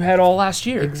wins as you had all last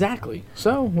year. Exactly.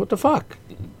 So, what the fuck?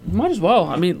 Might as well.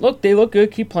 I mean, look, they look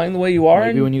good. Keep playing the way you are.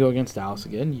 Maybe when you go against Dallas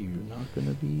again, you're not going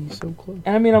to be so close.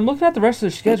 And I mean, I'm looking at the rest of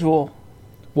their schedule.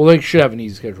 Well, they should have an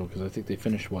easy schedule because I think they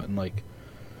finished, in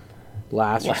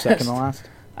last or second to last?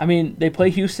 I mean, they play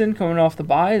Houston coming off the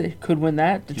bye. They could win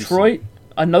that. Detroit,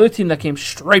 another team that came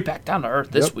straight back down to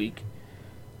earth this week.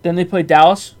 Then they play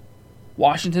Dallas.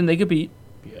 Washington, they could beat.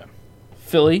 Yeah.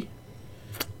 Philly,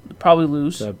 probably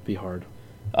lose. That'd be hard.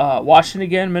 Washington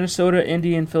again, Minnesota,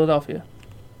 Indy, and Philadelphia.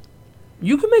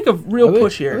 You can make a real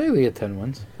push here. I think they get 10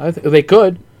 wins. They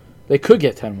could. They could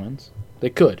get 10 wins.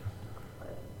 They could.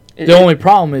 The only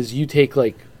problem is you take,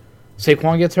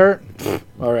 Saquon gets hurt,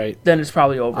 all right. Then it's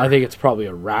probably over. I think it's probably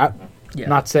a wrap. Yeah.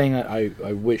 Not saying that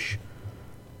I wish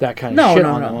that kind of shit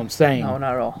on them. I'm saying... No,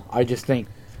 not at all. I just think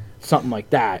something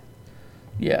like that.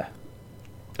 Yeah.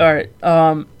 All right.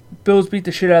 Bills beat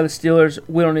the shit out of the Steelers.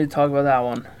 We don't need to talk about that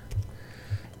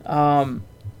one.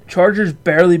 Chargers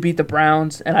barely beat the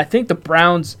Browns, and I think the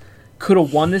Browns could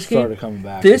have won this game. Started coming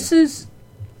back. This is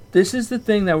the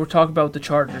thing that we're talking about with the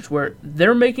Chargers, where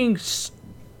they're making...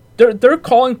 They're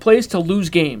calling plays to lose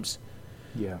games.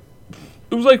 Yeah.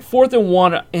 It was 4th and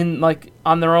 1 in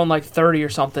on their own 30 or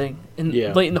something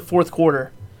late in the fourth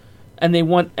quarter. And they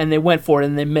went for it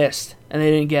and they missed and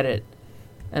they didn't get it.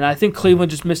 And I think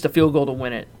Cleveland just missed a field goal to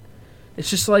win it.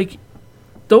 It's just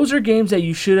those are games that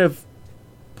you should have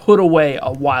put away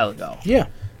a while ago. Yeah.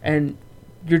 And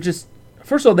you're just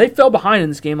first of all, they fell behind in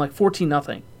this game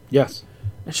 14-0. Yes.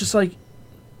 It's just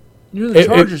You're the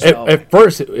Chargers, though. At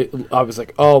first, I was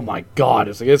like, "Oh my god!"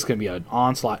 It's going to be an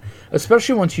onslaught,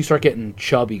 especially once you start getting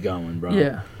Chubby going, bro.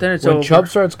 Yeah, then it's when over. Chubb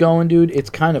starts going, dude, it's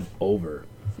kind of over.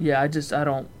 Yeah, I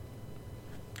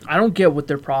don't get what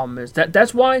their problem is.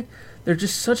 That's why they're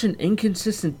just such an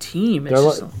inconsistent team.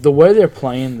 The way they're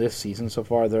playing this season so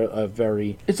far, they're a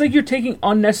very. It's like you're taking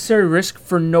unnecessary risk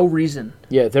for no reason.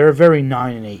 Yeah, they're a very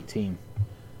 9-8 team.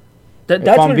 That's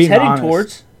what it's heading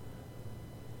towards.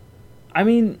 I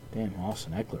mean, damn,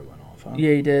 Austin Eckler went off, huh?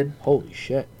 Yeah, he did. Holy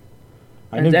shit!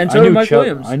 So did Mike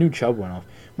Williams. I knew Chubb went off.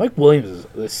 Mike Williams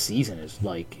this season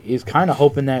is kind of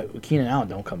hoping that Keenan Allen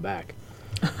don't come back.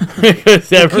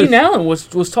 Keenan Allen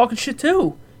was talking shit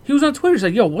too. He was on Twitter. He's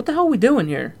like, "Yo, what the hell are we doing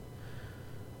here?"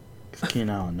 Keenan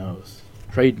Allen knows.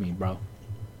 Trade me, bro.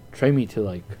 Trade me to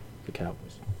like the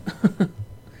Cowboys.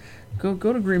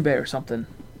 Go to Green Bay or something.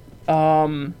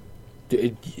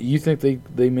 You think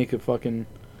they make a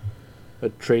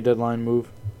trade deadline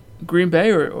move? Green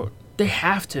Bay or they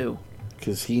have to.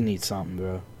 Because he needs something,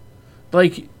 bro.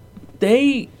 Like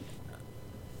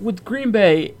with Green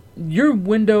Bay, your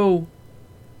window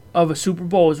of a Super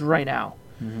Bowl is right now.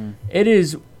 Mm-hmm. It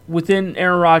is within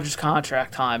Aaron Rodgers'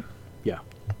 contract time. Yeah.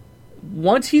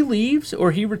 Once he leaves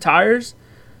or he retires,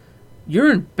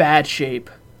 you're in bad shape.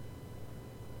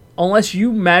 Unless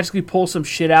you magically pull some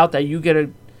shit out that you get a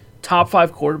top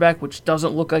 5 quarterback, which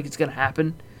doesn't look like it's going to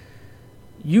happen,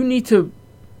 you need to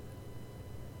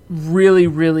really,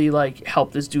 really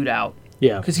help this dude out.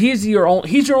 Yeah. Because he's your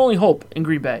only hope in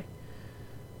Green Bay.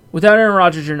 Without Aaron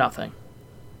Rodgers, you're nothing.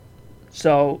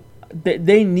 So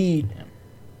they need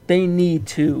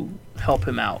to help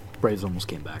him out. Braves almost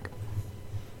came back.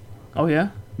 Oh yeah?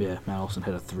 Yeah, Matt Olson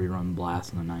hit a 3-run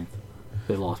blast in the 9th.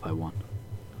 They lost by 1.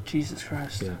 Jesus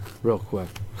Christ. Yeah, real quick.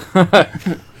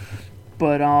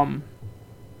 But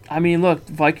I mean, look,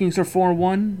 Vikings are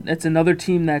 4-1. That's another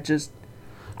team that just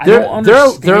they're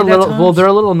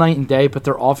a little night and day, but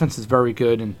their offense is very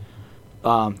good, and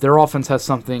their offense has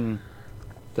something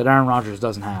that Aaron Rodgers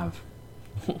doesn't have.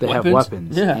 They have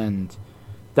weapons, yeah. And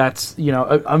that's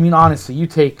I mean, honestly, you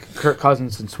take Kirk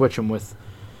Cousins and switch him with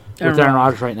Aaron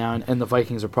Rodgers right now, and the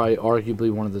Vikings are probably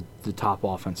arguably one of the top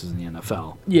offenses in the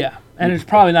NFL. Yeah, and it's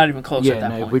probably not even close at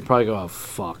that point. We'd probably go, oh,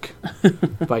 fuck.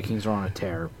 Vikings are on a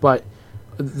tear. But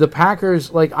the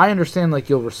Packers, I understand,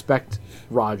 you'll respect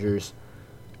Rodgers,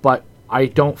 but I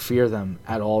don't fear them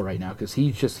at all right now because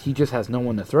he just has no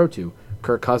one to throw to.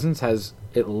 Kirk Cousins has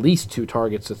at least 2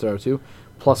 targets to throw to,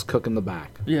 plus Cook in the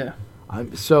back. Yeah.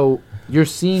 So you're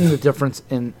seeing the difference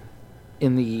in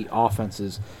the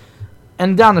offenses.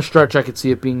 And down the stretch, I could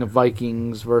see it being the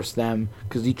Vikings versus them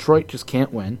because Detroit just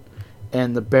can't win,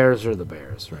 and the Bears are the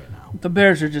Bears right now. The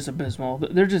Bears are just abysmal.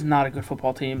 They're just not a good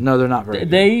football team. No, they're not very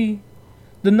good.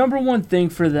 The number one thing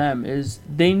for them is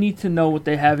they need to know what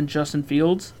they have in Justin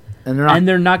Fields, and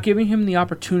they're not giving him the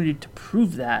opportunity to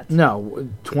prove that. No,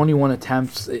 21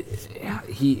 attempts.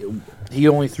 He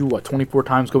only threw 24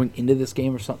 times going into this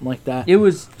game or something like that. It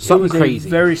was crazy.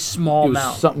 A very small amount. It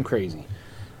was something crazy.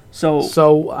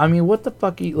 So I mean, what the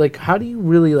fuck? How do you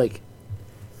really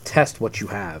test what you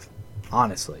have?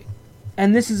 Honestly.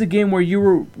 And this is a game where you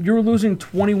were losing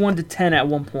 21-10 at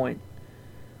one point.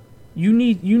 You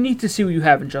need to see what you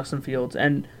have in Justin Fields,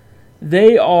 and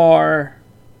they are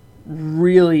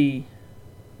really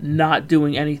not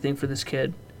doing anything for this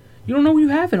kid. You don't know what you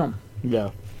have in him.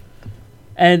 Yeah.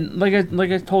 And like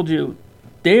I told you,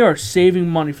 they are saving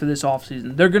money for this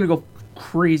offseason. They're going to go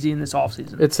crazy in this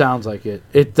offseason. It sounds like it.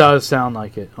 It does sound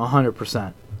like it,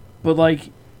 100%. But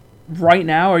right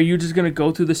now, are you just going to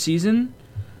go through the season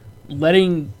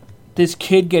letting this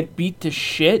kid get beat to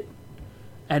shit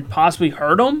and possibly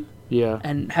hurt him? Yeah.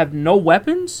 And have no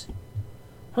weapons?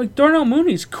 Darnell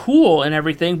Mooney's cool and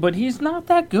everything, but he's not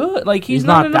that good. He's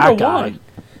not a number one.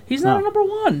 He's not a number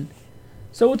one.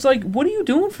 So it's what are you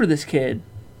doing for this kid?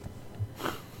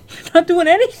 You're not doing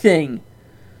anything.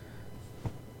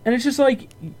 And it's just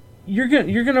you're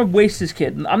gonna waste this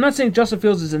kid. I'm not saying Justin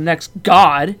Fields is the next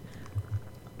god,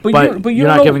 but you're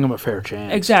not giving him a fair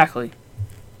chance. Exactly.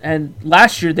 And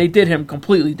last year they did him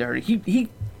completely dirty. He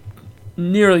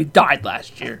nearly died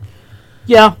last year.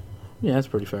 Yeah, that's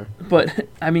pretty fair. But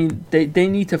I mean, they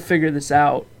need to figure this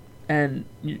out, and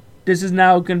this is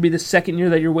now going to be the second year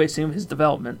that you're wasting of his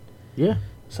development. Yeah.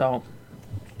 So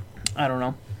I don't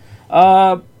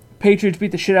know. Patriots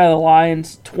beat the shit out of the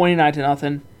Lions,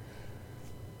 29-0.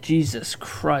 Jesus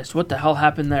Christ, what the hell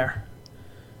happened there?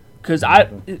 Because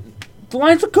the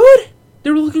Lions look good. They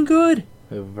were looking good.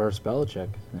 Versus Belichick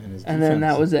and his defense. And then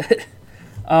that was it.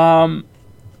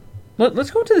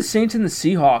 Let's go to the Saints and the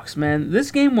Seahawks, man.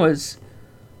 This game was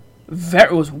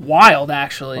It was wild,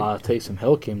 actually. Taysom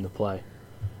Hill came to play.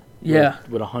 Yeah.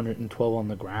 With 112 on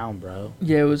the ground, bro.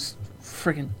 Yeah, it was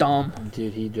freaking dumb.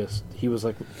 Dude, he was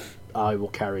like, I will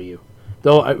carry you.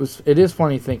 Though it is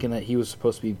funny thinking that he was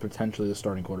supposed to be potentially the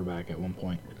starting quarterback at one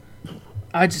point.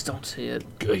 I just don't see it.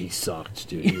 He sucked,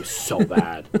 dude. He was so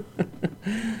bad.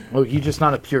 Oh, he's just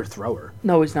not a pure thrower.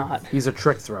 No, he's not. He's a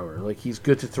trick thrower. Like, he's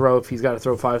good to throw if he's got to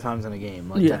throw 5 times in a game.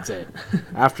 Like, Yeah. that's it.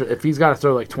 If he's got to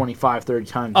throw like 25, 30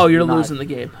 times, You're losing the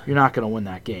game. You're not going to win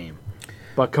that game.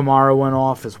 But Kamara went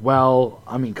off as well.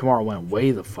 I mean, Kamara went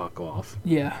way the fuck off.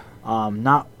 Yeah.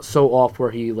 Not so off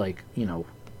where he, like,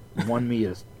 won me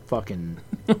a fucking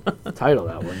title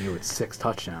that one year with 6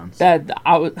 touchdowns.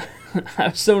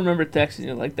 I still remember texting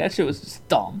you like that shit was just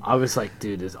dumb. I was like,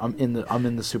 dude, I'm in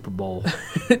the Super Bowl,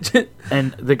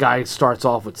 and the guy starts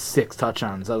off with 6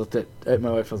 touchdowns. I looked at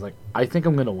my wife. I was like, I think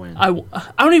I'm gonna win. I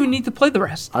don't even need to play the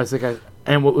rest. I was like,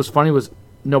 and what was funny was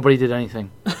nobody did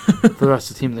anything for the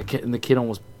rest of the team. The kid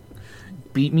almost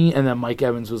beat me, and then Mike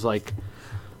Evans was like,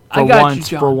 for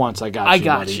once, I got you.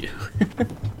 Buddy.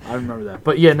 I remember that.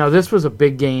 But yeah, no, this was a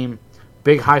big game,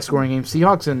 big high-scoring game.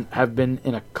 Seahawks have been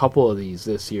in a couple of these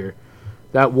this year.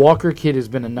 That Walker kid has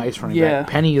been a nice running back.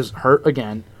 Penny is hurt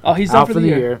again. Oh, he's out done for the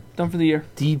year. Done for the year.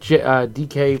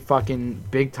 DK fucking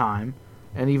big time,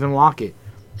 and even Lockett.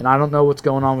 And I don't know what's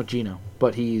going on with Geno,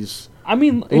 but he's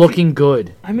looking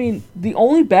good. I mean, the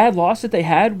only bad loss that they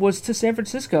had was to San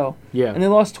Francisco. Yeah. And they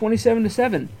lost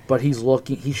 27-7. But he's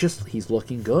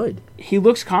looking good. He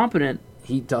looks competent.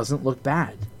 He doesn't look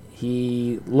bad.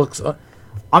 He looks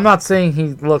I'm not saying he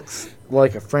looks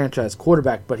like a franchise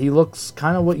quarterback, but he looks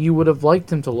kind of what you would have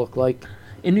liked him to look like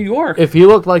in New York. If he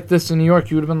looked like this in New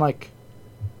York, you would have been like,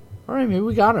 all right, maybe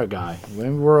we got our guy. Maybe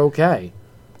we're okay.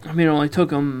 I mean, it only took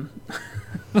him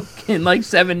in like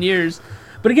 7 years.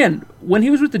 But again, when he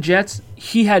was with the Jets,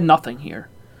 he had nothing here.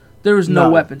 There was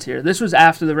no weapons here. This was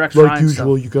after the Rex Ryan stuff. Like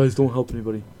usual, you guys don't help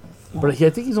anybody. But I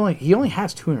think he only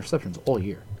has 2 interceptions all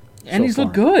year. And he's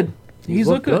looked good. He's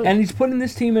looked good. And he's putting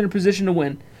this team in a position to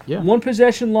win. Yeah. 1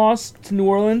 possession loss to New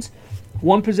Orleans,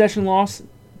 1 possession loss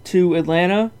to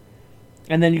Atlanta,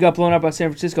 and then you got blown out by San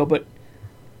Francisco. But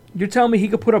you're telling me he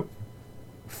could put up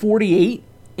 48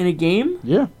 in a game?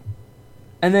 Yeah.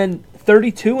 And then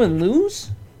 32 and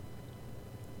lose?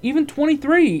 Even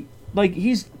 23. Like,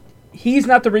 he's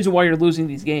not the reason why you're losing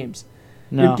these games.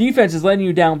 No. Your defense is letting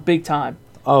you down big time.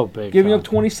 Oh, big Giving up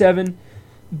 27.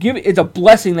 It's a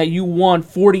blessing that you won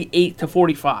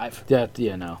 48-45.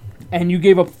 Yeah, no. And you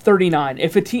gave up 39.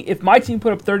 If my team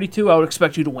put up 32, I would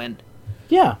expect you to win.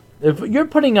 Yeah. If you're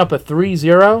putting up a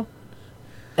 3-0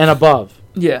 and above.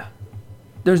 Yeah.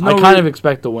 There's I kind of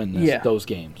expect to win those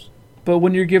games. But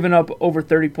when you're giving up over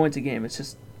 30 points a game, it's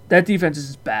just that defense is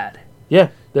just bad. Yeah.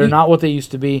 They're not what they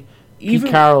used to be. Pete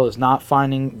Carroll is not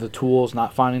finding the tools,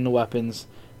 not finding the weapons,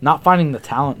 not finding the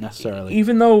talent necessarily.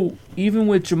 Even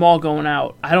with Jamal going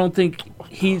out, I don't think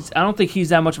he's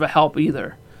that much of a help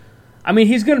either. I mean,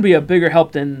 he's going to be a bigger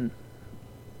help than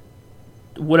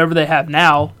whatever they have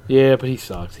now. Yeah, but he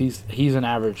sucks. He's an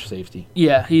average safety.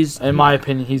 Yeah, in my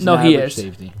opinion, he's an average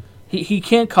safety. He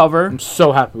can't cover. I'm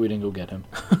so happy we didn't go get him.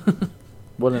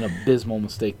 What an abysmal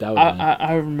mistake that was.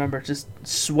 I remember just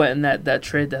sweating that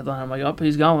trade deadline. I'm like, oh,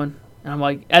 he's going. And I'm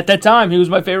like, at that time, he was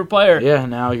my favorite player. Yeah,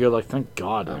 now you're like, thank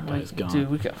God that guy's gone.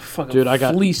 Dude, we got fucking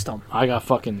fleeced him. I got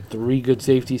fucking 3 good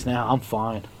safeties now. I'm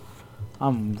fine.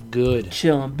 I'm good.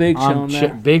 Chilling, big chilling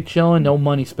there. Big chilling, no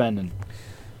money spending.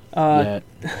 Tampa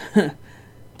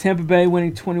Bay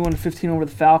winning 21-15 over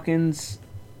the Falcons.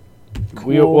 Cool.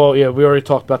 We already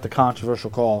talked about the controversial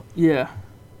call. Yeah.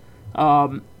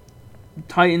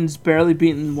 Titans barely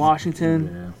beating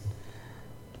Washington. Yeah.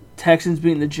 Texans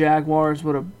beating the Jaguars.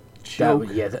 What a joke.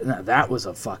 That was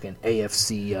a fucking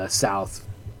AFC South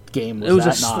game. It was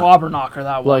a slobber knocker,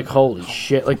 that one. Like, holy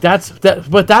shit. Like,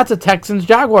 but that's a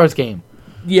Texans-Jaguars game.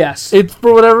 Yes. It's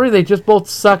for whatever, they just both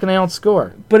suck and they don't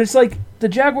score. But it's like the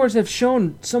Jaguars have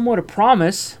shown somewhat of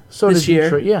promise this year.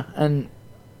 Detroit, yeah. And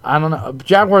I don't know.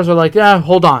 Jaguars are like,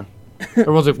 hold on.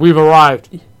 Everyone's like, we've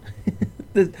arrived.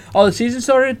 The season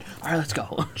started? All right, let's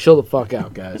go. Chill the fuck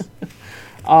out, guys.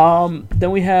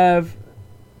 Then we have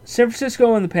San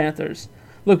Francisco and the Panthers.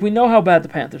 Look, we know how bad the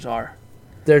Panthers are.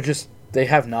 They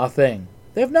have nothing.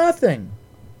 They have nothing.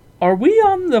 Are we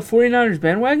on the 49ers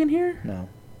bandwagon here? No.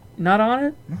 Not on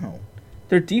it? No.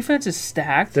 Their defense is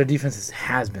stacked. Their defense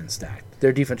has been stacked.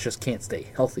 Their defense just can't stay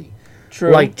healthy.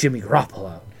 True. Like Jimmy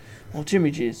Garoppolo. Well, Jimmy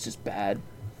G is just bad.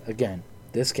 Again,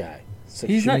 this guy.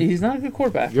 He's not a good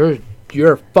quarterback.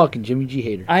 You're a fucking Jimmy G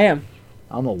hater. I am.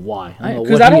 I don't know why.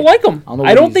 Because I don't like him.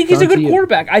 I don't think he's a good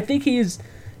quarterback. I think he is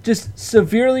just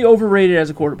severely overrated as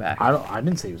a quarterback. I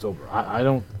didn't say he was over. I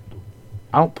don't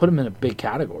put him in a big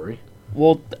category.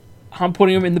 Well, I'm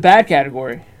putting him in the bad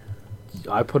category.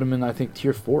 I put him in, I think,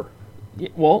 tier 4. Yeah,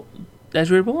 well, that's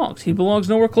where he belongs. He belongs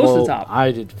nowhere close to the top.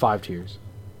 I did 5 tiers.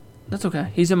 That's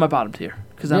okay. He's in my bottom tier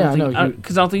because I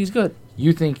don't think he's good. Do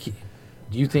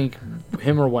you think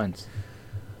him or Wentz?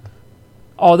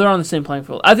 Oh, they're on the same playing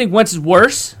field. I think Wentz is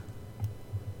worse.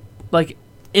 Like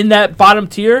in that bottom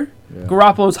tier, yeah.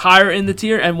 Garoppolo's higher in the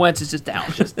tier, and Wentz is just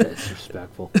down. Just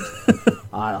disrespectful.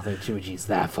 I don't think Jimmy G's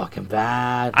that fucking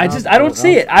bad. I don't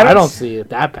see it. I don't see it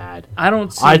that bad.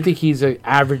 I think he's an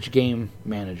average game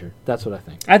manager. That's what I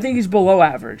think. I think he's below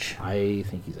average. I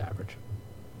think he's average.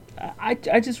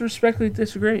 I just respectfully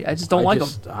disagree. I just don't like him.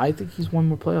 I think he's won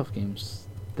more playoff games.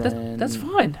 That's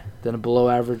fine. Than a below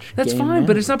average. That's fine, manager.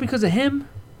 But it's not because of him.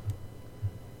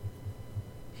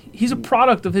 He's a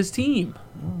product of his team.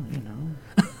 Oh,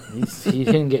 he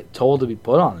didn't get told to be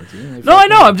put on the team. No, I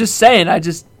know. I'm just saying.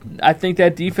 I think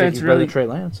that defense really. Trey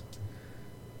Lance.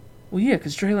 Well, yeah,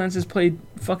 because Trey Lance has played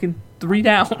fucking 3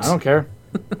 downs. I don't care.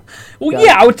 Well,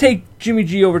 yeah, I would take Jimmy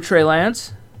G over Trey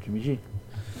Lance. Jimmy G.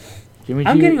 Jimmy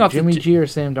G or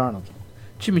Sam Darnold.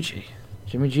 Jimmy G.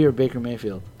 Jimmy G or Baker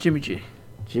Mayfield. Jimmy G.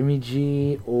 Jimmy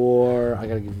G or I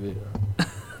gotta give you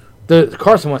the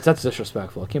Carson Wentz. That's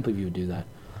disrespectful. I can't believe you would do that.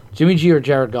 Jimmy G or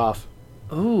Jared Goff.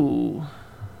 Oh.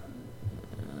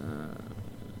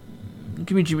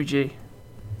 Give me Jimmy G.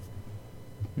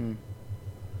 Well,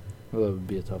 that would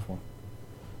be a tough one.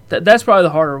 That's probably the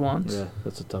harder ones. Yeah,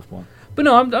 that's a tough one. But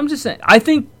no, I'm just saying. I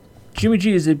think Jimmy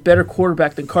G is a better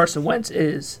quarterback than Carson Wentz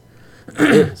is. It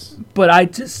is. But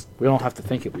we don't have to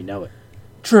think it. We know it.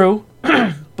 True.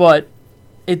 But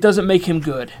it doesn't make him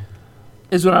good,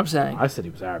 is what I'm saying. I said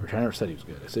he was average. I never said he was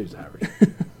good. I said he was average.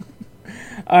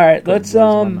 All right, let's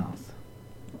go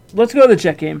to the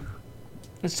Jet game.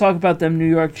 Let's talk about them New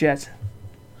York Jets.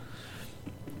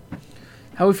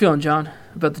 How we feeling, John,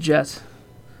 about the Jets?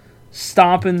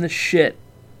 Stomping the shit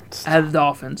out of the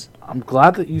Dolphins. I'm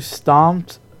glad that you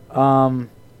stomped. I'm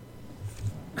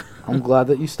glad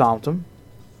that you stomped them.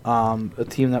 A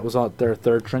team that was on their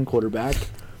third-string quarterback.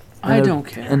 I don't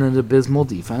care. And an abysmal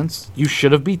defense. You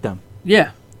should have beat them.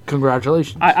 Yeah.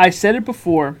 Congratulations. I said it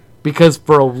before. Because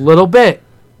for a little bit,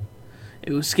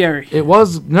 it was scary. It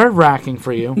was nerve-wracking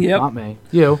for you. Yep. Not me.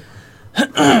 You.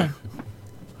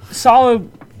 Saleh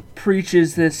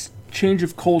preaches this change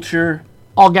of culture.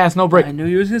 All gas, no brake. I knew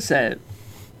you was going to say it.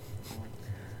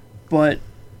 But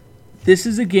this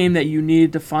is a game that you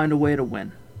needed to find a way to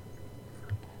win.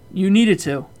 You needed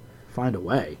to. Find a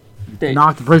way? You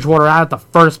knocked Bridgewater out at the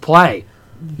first play.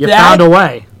 You found a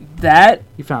way.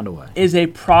 You found a way. Is a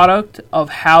product of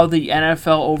how the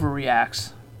NFL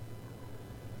overreacts.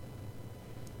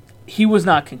 He was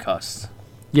not concussed.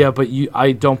 Yeah, but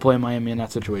I don't blame Miami in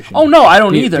that situation. Oh, no, I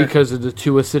don't either. Because of the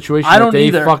Tua situation. I don't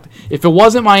either. If it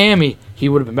wasn't Miami, he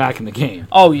would have been back in the game.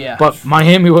 Oh, yeah. But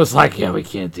Miami was like, yeah, we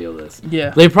can't deal with this. Yeah.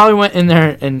 They probably went in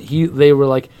there, and they were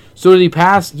like, so did he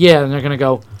pass? Yeah, and they're going to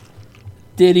go,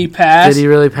 did he pass? Did he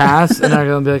really pass? And they're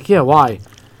going to be like, yeah, why?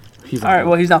 All right,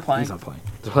 well, he's not playing. He's not playing.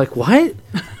 They're like, what?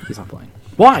 He's not playing.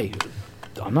 Why?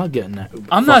 I'm not getting that.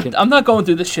 I'm not going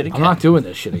through this shit again. I'm not doing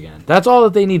this shit again. That's all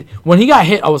that they need. When he got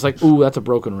hit, I was like, ooh, that's a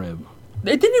broken rib.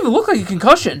 It didn't even look like a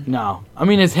concussion. No. I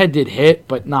mean, his head did hit,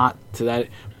 but not to that.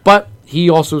 But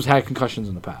he also has had concussions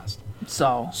in the past.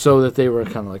 So that they were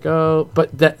kind of like, oh.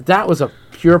 But that was a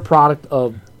pure product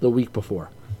of the week before.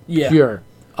 Yeah. Pure.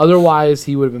 Otherwise,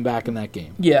 he would have been back in that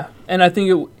game. Yeah. And I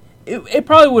think it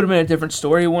probably would have been a different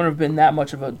story. It wouldn't have been that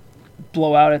much of a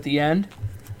blowout at the end.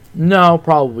 No,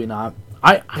 probably not.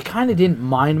 I kind of didn't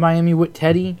mind Miami with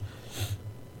Teddy.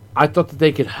 I thought that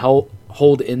they could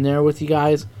hold in there with you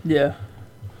guys. Yeah.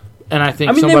 And I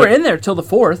think they were in there till the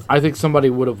fourth. I think somebody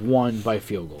would have won by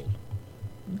field goal.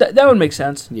 That would make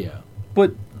sense. Yeah.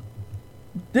 But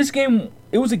this game,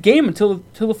 it was a game until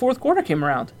the fourth quarter came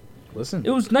around. Listen.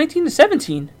 It was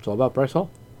 19-17. It's all about Bryce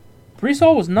Hall. Bryce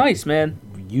Hall was nice, man.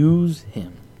 Use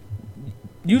him.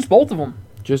 Use both of them.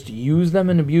 Just use them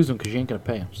and abuse them because you ain't going to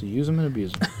pay them. So use them and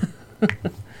abuse them.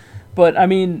 But, I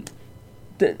mean,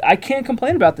 I can't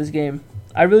complain about this game.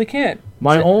 I really can't.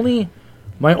 My only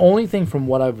thing from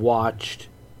what I've watched,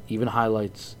 even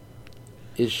highlights,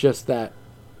 is just that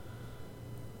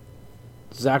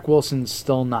Zach Wilson's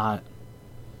still not...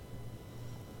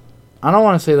 I don't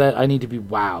want to say that I need to be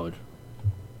wowed,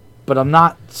 but I'm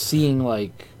not seeing,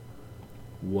 like,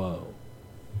 whoa,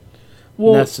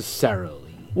 necessarily.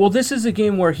 Well, this is a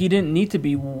game where he didn't need to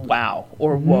be wow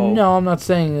or whoa. No, I'm not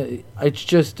saying that. It's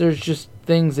just, there's just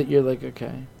things that you're like,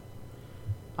 okay.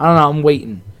 I don't know, I'm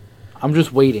waiting. I'm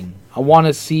just waiting. I want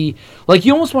to see, like,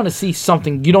 you almost want to see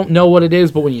something. You don't know what it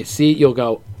is, but when you see it, you'll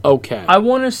go, okay. I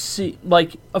want to see,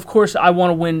 like, of course, I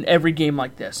want to win every game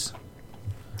like this.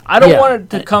 I don't want it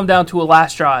to come down to a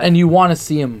last drive. And you want to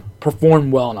see him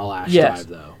perform well in a last drive,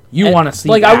 though. You want to see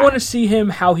like, that. I want to see him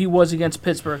how he was against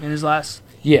Pittsburgh in his last,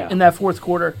 yeah, in that fourth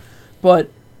quarter.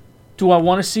 But do I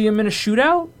want to see him in a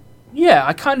shootout? Yeah,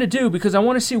 I kind of do, because I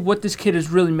want to see what this kid is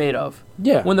really made of.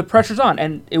 Yeah. When the pressure's on.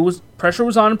 And pressure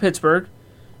was on in Pittsburgh.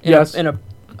 In a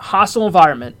hostile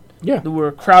environment. Yeah. Where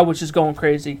a crowd was just going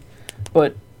crazy.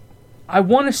 But I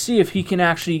want to see if he can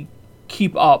actually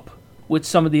keep up with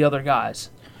some of the other guys.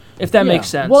 If that makes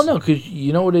sense. Well, no, because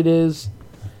you know what it is?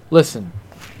 Listen,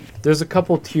 there's a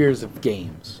couple tiers of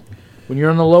games. When you're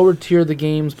on the lower tier of the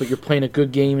games, but you're playing a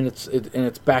good game and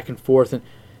it's back and forth, and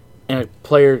a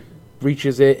player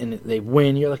reaches it and they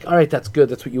win, you're like, all right, that's good.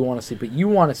 That's what you want to see. But you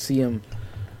want to see him.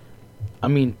 I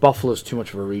mean, Buffalo's too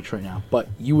much of a reach right now, but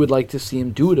you would like to see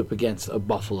him do it up against a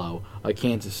Buffalo, a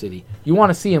Kansas City. You want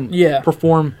to see him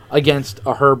perform against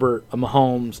a Herbert, a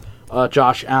Mahomes,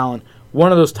 Josh Allen,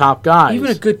 one of those top guys. Even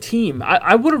a good team.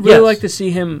 I would have really liked to see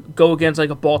him go against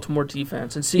like a Baltimore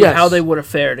defense and see how they would have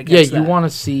fared against that. Yeah, you want to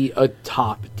see a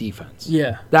top defense.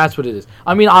 Yeah. That's what it is.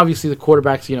 I mean, obviously the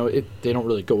quarterbacks, they don't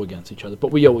really go against each other,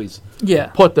 but we always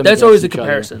put them That's against always the each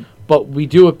comparison. other. But we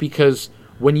do it because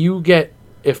when you get,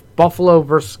 if Buffalo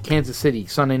versus Kansas City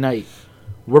Sunday night,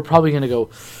 we're probably going to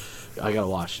go, I got to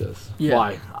watch this. Yeah.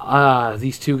 Why?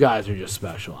 These two guys are just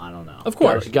special. I don't know. Of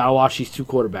course. Got to watch these two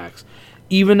quarterbacks.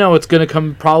 Even though it's going to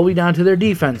come probably down to their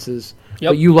defenses,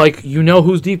 but you know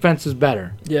whose defense is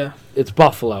better. Yeah. It's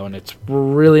Buffalo, and it's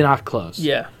really not close.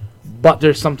 Yeah. But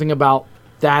there's something about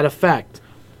that effect.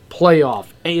 Playoff,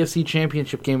 AFC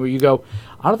Championship game where you go,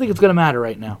 I don't think it's going to matter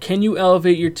right now. Can you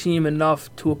elevate your team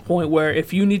enough to a point where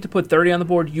if you need to put 30 on the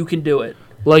board, you can do it?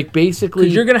 Like, basically...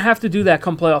 Because you're going to have to do that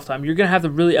come playoff time. You're going to have to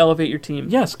really elevate your team.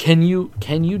 Yes. Can you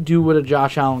do what a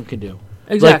Josh Allen can do?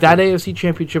 Exactly. Like that AFC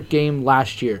Championship game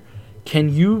last year.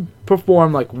 Can you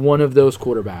perform like one of those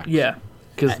quarterbacks? Yeah.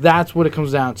 Because that's what it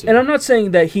comes down to. And I'm not saying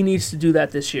that he needs to do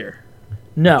that this year.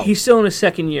 No. He's still in his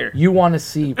second year. You want to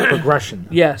see progression.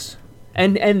 Yes.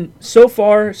 And so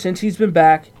far, since he's been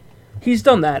back, he's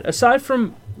done that. Aside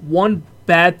from one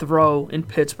bad throw in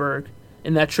Pittsburgh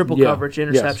in that triple coverage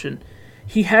interception,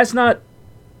 he has not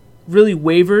really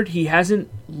wavered. He hasn't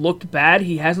looked bad.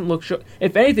 He hasn't looked...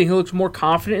 If anything, he looks more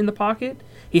confident in the pocket.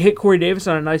 He hit Corey Davis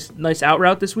on a nice out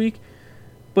route this week.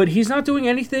 But he's not doing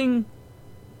anything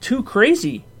too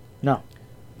crazy. No.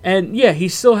 And, yeah, he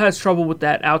still has trouble with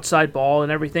that outside ball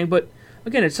and everything. But,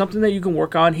 again, it's something that you can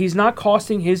work on. He's not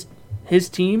costing his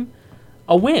team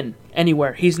a win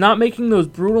anywhere. He's not making those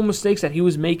brutal mistakes that he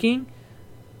was making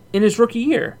in his rookie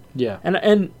year. Yeah.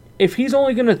 And if he's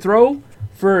only going to throw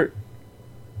for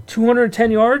 210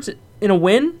 yards in a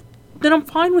win, then I'm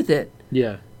fine with it.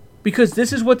 Yeah. Because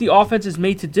this is what the offense is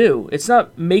made to do. It's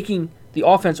not making the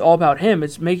offense all about him.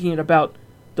 It's making it about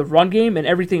the run game and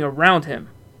everything around him.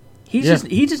 He just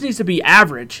needs to be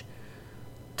average,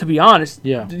 to be honest.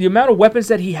 Yeah. The amount of weapons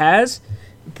that he has,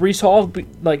 Breece Hall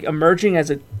like emerging as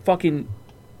a fucking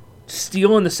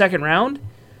steal in the second round,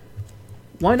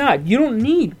 why not? You don't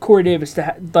need Corey Davis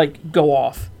to go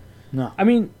off. No. I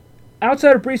mean,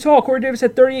 outside of Breece Hall, Corey Davis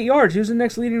had 38 yards. He was the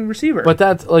next leading receiver. But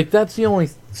that's the only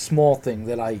small thing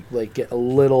that I get a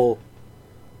little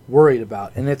worried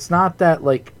about. And it's not that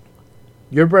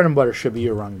your bread and butter should be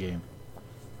your run game.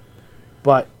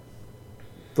 But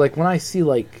when I see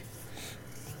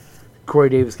Corey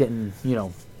Davis getting,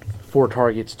 4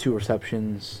 targets, 2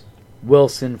 receptions,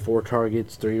 Wilson 4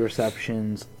 targets, 3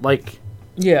 receptions,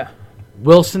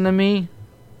 Wilson to me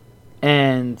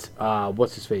and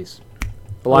what's his face?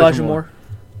 Elijah Moore.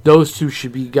 Those two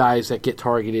should be guys that get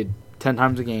targeted 10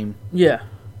 times a game. Yeah.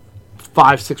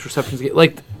 5-6 receptions a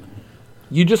game.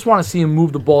 You just want to see him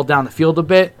move the ball down the field a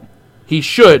bit. He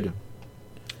should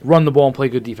run the ball and play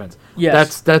good defense.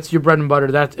 Yes. That's your bread and butter.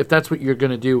 If that's what you're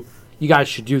going to do, you guys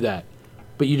should do that.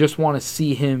 But you just want to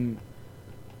see him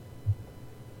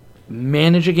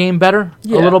manage a game better a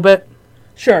little bit.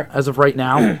 Sure. As of right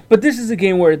now. But this is a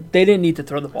game where they didn't need to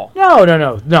throw the ball.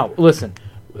 No. Listen,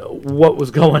 what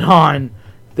was going on,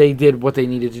 they did what they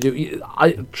needed to do.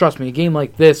 Trust me, a game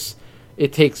like this,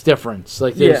 it takes difference.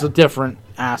 There's a different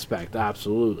aspect,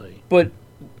 absolutely. But,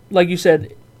 like you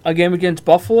said, a game against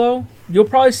Buffalo, you'll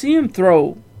probably see him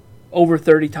throw over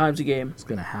 30 times a game. He's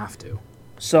going to have to.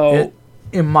 So...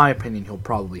 in my opinion, he'll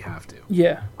probably have to.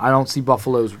 Yeah. I don't see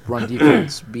Buffalo's run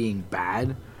defense being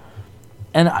bad.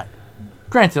 And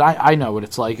granted, I know what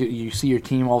it's like. You see your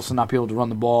team also not be able to run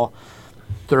the ball.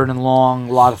 3rd and long,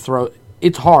 a lot of throw.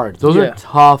 It's hard. Those are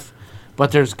tough.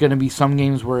 But there's going to be some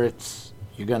games where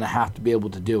you're going to have to be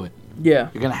able to do it. Yeah.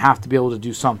 You're going to have to be able to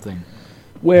do something.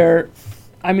 Where,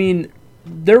 I mean,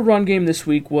 their run game this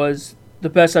week was the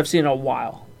best I've seen in a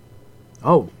while.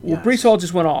 Oh, Well, yes. Brees Hall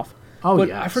just went off. Oh, but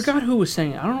yes. I forgot who was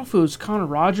saying it. I don't know if it was Connor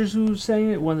Rogers who was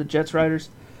saying it, one of the Jets writers.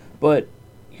 But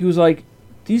he was like,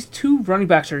 these two running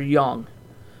backs are young.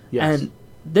 Yes. And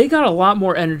they got a lot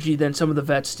more energy than some of the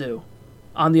vets do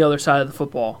on the other side of the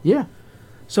football. Yeah.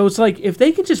 So it's like, if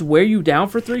they can just wear you down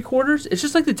for 3 quarters, it's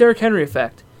just like the Derrick Henry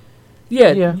effect.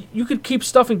 Yeah. You could keep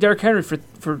stuffing Derrick Henry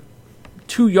for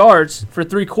 2 yards for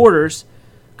 3 quarters.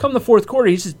 Come the fourth quarter,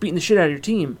 he's just beating the shit out of your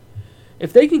team.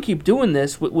 If they can keep doing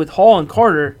this with Hall and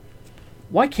Carter,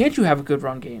 why can't you have a good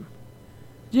run game?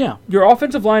 Yeah. Your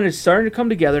offensive line is starting to come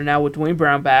together now with Dwayne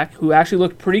Brown back, who actually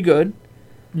looked pretty good.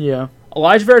 Yeah.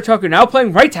 Elijah Vera Tucker now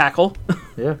playing right tackle.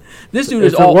 Yeah. This dude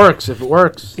If is it works, if it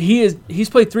works. He's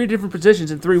played 3 different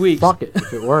positions in 3 weeks. Fuck it,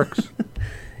 if it works.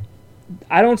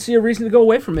 I don't see a reason to go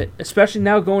away from it, especially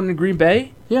now going to Green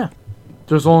Bay. Yeah.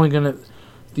 There's only going to...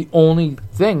 The only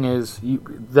thing is,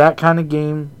 that kind of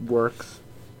game works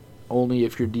only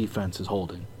if your defense is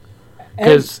holding.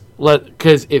 Because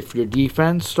if your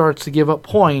defense starts to give up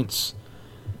points,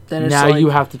 then it's now like, you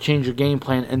have to change your game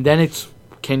plan. And then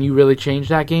can you really change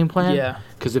that game plan? Yeah.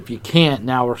 Because if you can't,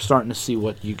 now we're starting to see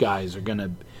what you guys are going to...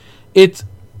 It's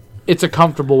a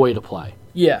comfortable way to play.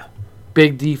 Yeah.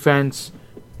 Big defense,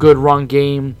 good run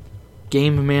game,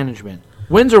 game management.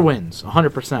 Wins are wins,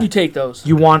 100%. You take those.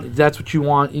 That's what you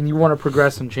want, and you want to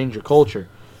progress and change your culture.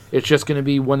 It's just going to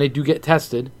be when they do get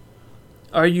tested.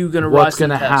 Are you going to rise What's to the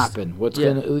going to test?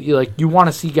 happen? You want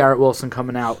to see Garrett Wilson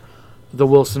coming out, the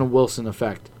Wilson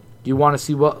effect. You want to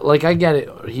see I get it.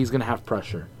 He's going to have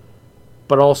pressure,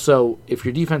 but also if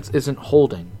your defense isn't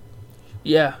holding,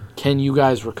 Yeah. can you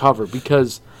guys recover?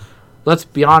 Because let's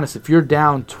be honest, if you're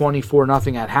down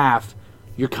 24-0 at half,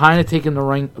 you're kind of taking the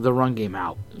run game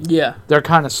out. Yeah. They're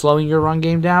kind of slowing your run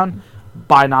game down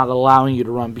by not allowing you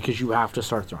to run because you have to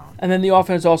start throwing. And then the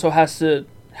offense also has to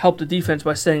help the defense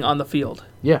by staying on the field.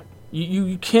 Yeah.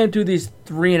 You can't do these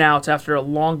 3 and outs after a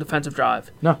long defensive drive.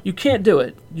 No. You can't do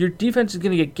it. Your defense is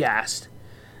going to get gassed.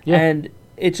 Yeah. And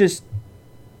it just,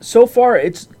 so far,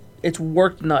 it's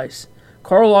worked nice.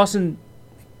 Carl Lawson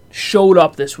showed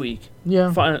up this week.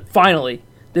 Yeah. Finally.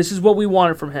 This is what we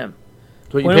wanted from him.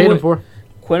 That's what you paid him for.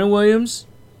 Quentin Williams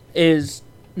is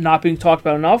not being talked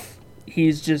about enough.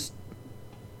 He's just,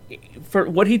 for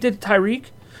what he did to Tyreek,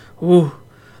 ooh,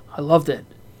 I loved it.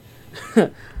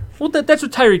 Well, that's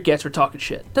what Tyreek gets for talking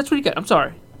shit. That's what he got. I'm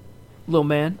sorry, little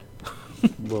man.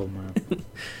 Little man.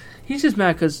 He's just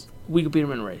mad because we could beat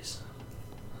him in a race.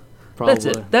 Probably.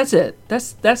 That's it.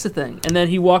 That's the thing. And then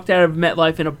he walked out of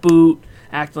MetLife in a boot,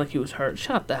 acting like he was hurt.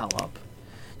 Shut the hell up.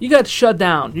 You got shut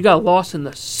down. You got lost in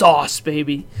the sauce,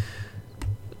 baby.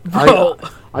 Bro,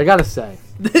 I gotta say.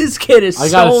 This kid is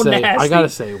nasty. I gotta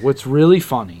say, what's really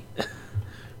funny.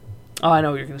 Oh, I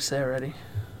know what you're gonna say already.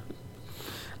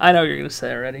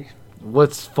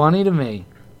 What's funny to me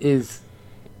is,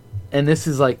 and this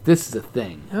is a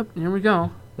thing. Yep, here we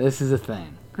go. This is a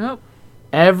thing. Yep.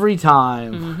 Every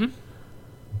time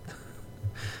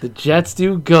the Jets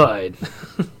do good,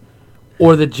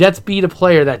 or the Jets beat a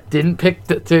player that didn't pick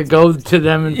to go to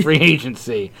them in free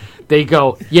agency, they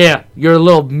go, yeah, you're a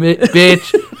little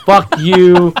bitch. Fuck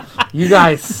you. You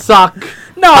guys suck.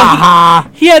 No,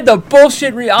 he had the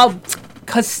bullshit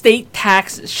because state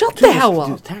taxes. Shut the hell up.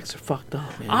 Dude, taxes are fucked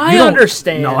up, man. I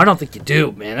understand. No, I don't think you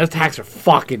do, man. Those taxes are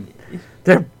fucking...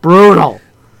 They're brutal.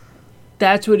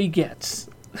 That's what he gets.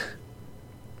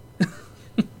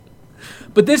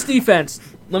 But this defense,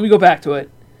 let me go back to it.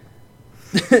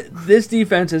 This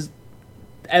defense is,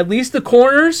 at least the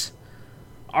corners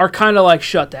are kind of like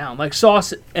shut down. Like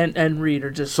Sauce and Reed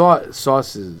are just...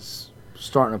 Sauce is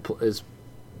starting to is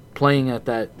playing at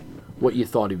that what you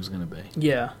thought he was going to be.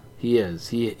 Yeah. He is.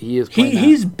 He is playing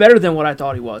He's better than what I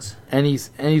thought he was. And he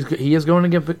is going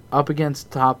to get up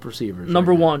against top receivers.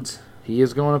 Number ones. He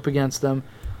is going up against them.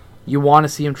 You want to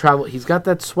see him travel. He's got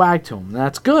that swag to him.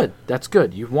 That's good. That's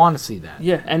good. You want to see that.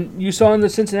 Yeah, and you saw in the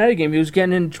Cincinnati game, he was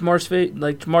getting in Jamar's face,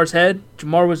 like Jamar's head.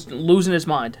 Jamar was losing his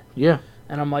mind. Yeah.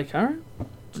 And I'm like, all right,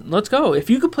 let's go. If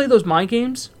you could play those mind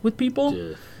games with people.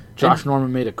 Dude. Josh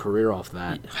Norman made a career off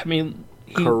that. I mean,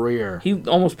 He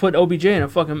almost put OBJ in a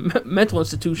fucking mental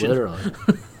institution. Literally.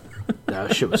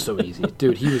 That shit was so easy.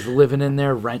 Dude, he was living in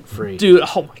there rent-free. Dude,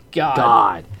 oh my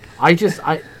God.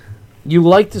 You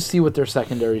like to see what their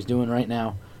secondary's doing right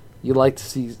now. You like to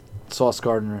see Sauce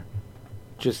Gardner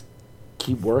just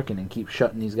keep working and keep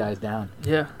shutting these guys down.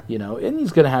 Yeah. And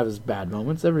he's going to have his bad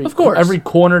moments. Of course. Every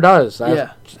corner does.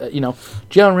 Yeah.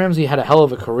 Jalen Ramsey had a hell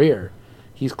of a career.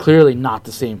 He's clearly not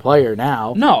the same player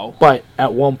now. No. But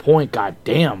at one point,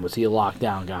 goddamn, was he a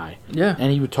lockdown guy. Yeah.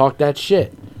 And he would talk that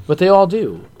shit. But they all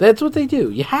do. That's what they do.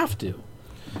 You have to.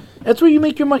 That's where you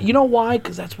make your money. You know why?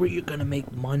 Because that's where you're going to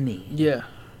make money. Yeah.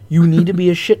 You need to be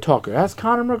a shit talker. Ask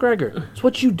Conor McGregor. It's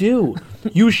what you do.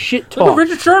 You shit talk. Look at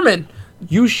Richard Sherman.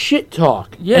 You shit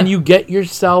talk. Yeah. And you get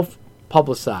yourself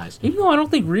publicized. Even though I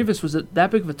don't think Rivas was that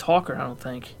big of a talker, I don't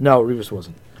think. No, Rivas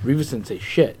wasn't. Rivas didn't say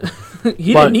shit.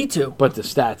 He didn't need to. But the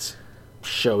stats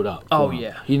showed up. Oh, him.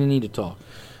 yeah. He didn't need to talk.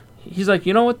 He's like,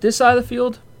 you know what? This side of the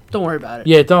field, don't worry about it.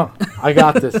 Yeah, don't. I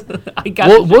got this. I got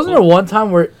Well, this. wasn't there one time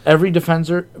where every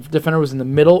defender was in the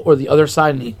middle or the other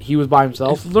side and he was by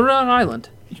himself? It's Long Island.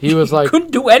 He was like,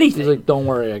 couldn't do anything. he's like, don't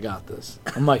worry, I got this.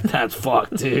 I'm like, that's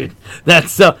fucked, dude.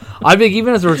 That's I think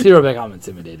even as a receiver, I'm like, I'm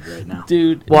intimidated right now.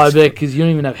 Dude. Well, I bet because you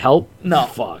don't even have help? No.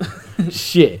 Fuck.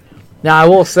 Shit. Now, I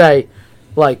will say,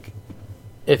 like,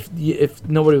 if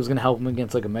nobody was going to help him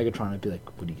against, like, a Megatron, I'd be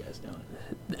like, what are you guys doing?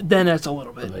 Then that's a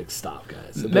little I'd bit. be like, stop,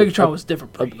 guys. Megatron was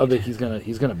different. I bet he's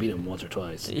gonna beat him once or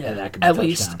twice. Yeah, and that could be at a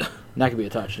least. touchdown. And that could be a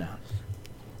touchdown.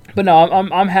 But no,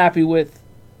 I'm happy with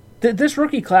this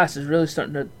rookie class is really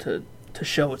starting to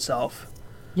show itself.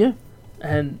 Yeah.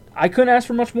 And I couldn't ask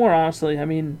for much more, honestly. I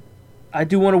mean, I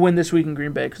do want to win this week in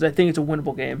Green Bay because I think it's a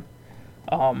winnable game.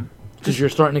 Because you're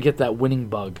starting to get that winning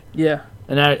bug. Yeah.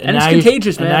 And now it's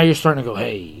contagious, man. And now you're starting to go,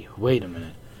 hey, wait a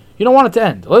minute. You don't want it to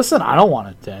end. Listen, I don't want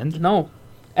it to end. No.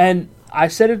 And I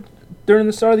said it during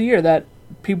the start of the year that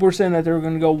people were saying that they were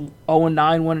going to go 0-9,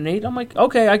 1-8. I'm like,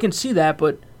 okay, I can see that,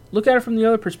 but look at it from the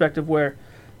other perspective where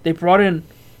they brought in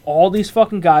all these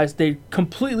fucking guys. They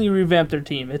completely revamped their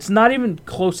team. It's not even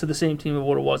close to the same team of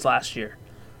what it was last year.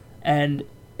 And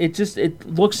it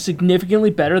looks significantly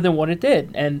better than what it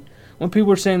did. And when people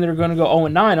were saying they're going to go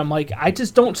 0-9, I'm like, I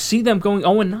just don't see them going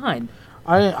 0-9.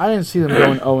 I didn't see them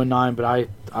going 0-9, but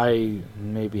I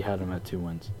maybe had them at 2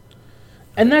 wins.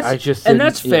 And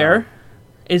that's fair.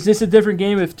 Is this a different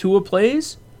game if Tua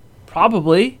plays?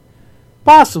 Probably.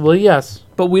 Possibly, yes.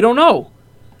 But we don't know.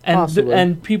 Possibly.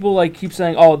 And people like keep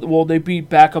saying, "Oh, well, they beat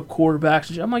backup quarterbacks."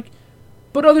 And shit. I'm like,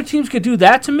 but other teams could do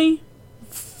that to me,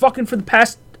 fucking for the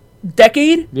past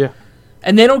decade. Yeah.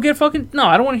 And they don't get fucking. No,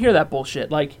 I don't want to hear that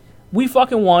bullshit. Like, we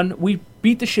fucking won. We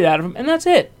beat the shit out of them, and that's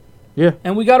it. Yeah.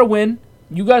 And we got to win.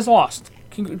 You guys lost.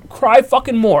 Can cry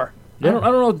fucking more. Yeah.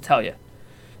 I don't know what to tell you.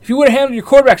 If you would have handled your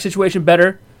quarterback situation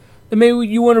better, then maybe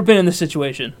you wouldn't have been in this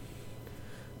situation.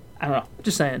 I don't know.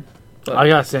 Just saying. But I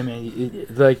gotta say, man,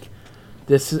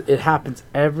 it happens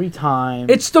every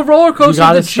time. it's the roller coaster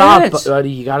of the stop, Jets.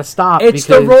 buddy. You gotta stop. It's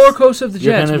the roller coaster of the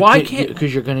Jets. Why can't?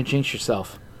 Because you're gonna jinx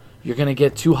yourself. You're gonna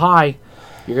get too high.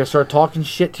 You're gonna start talking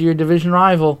shit to your division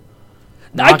rival.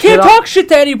 I can't talk shit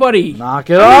to anybody. Knock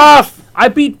it off. I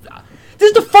beat. This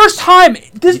is the first time.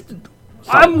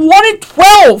 I'm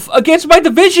 1-12 against my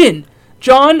division,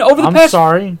 John. Over the past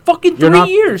fucking 3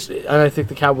 years. And I think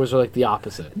the Cowboys are like the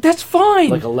opposite. That's fine.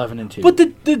 Like 11-2. But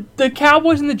the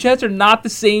Cowboys and the Jets are not the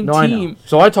same team. I know.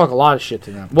 So I talk a lot of shit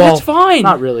to them. Well, that's fine.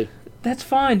 Not really. That's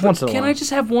fine. Once in a Can while. I just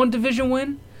have one division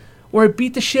win where I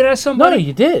beat the shit out of somebody? No,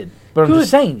 you did. But I'm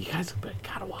just saying, you guys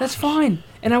gotta watch. That's fine.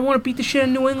 And I want to beat the shit out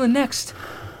of New England next.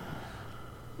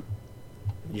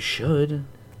 You should.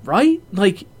 Right?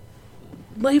 Like,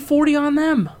 lay 40 on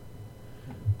them.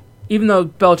 Even though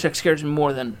Belichick scares me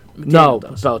more than McDaniel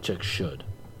does. Belichick should.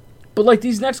 But, like,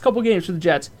 these next couple games for the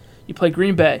Jets, you play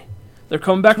Green Bay. They're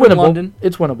coming back from Winnable. London.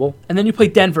 It's winnable. And then you play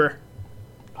Denver.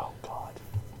 Oh, God.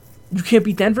 You can't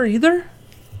beat Denver either?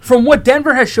 From what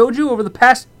Denver has showed you over the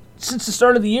past, since the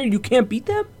start of the year, you can't beat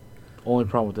them? Only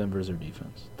problem with Denver is their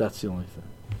defense. That's the only thing.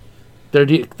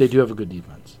 They do have a good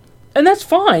defense. And that's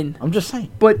fine. I'm just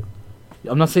saying. But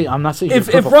I'm not saying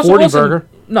if a Russell 40 Wilson, burger.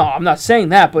 No, I'm not saying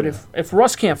that. But if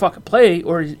Russ can't fucking play,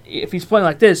 or if he's playing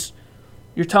like this,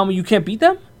 you're telling me you can't beat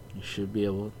them? You should be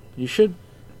able. You should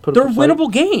put. They're up a fight.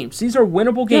 winnable games. These are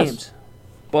winnable games.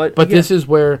 But this is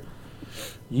where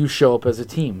you show up as a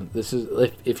team. This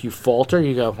is if you falter,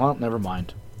 you go, well, never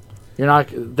mind. You're not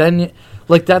then.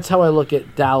 Like that's how I look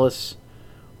at Dallas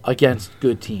against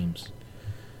good teams.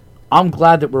 I'm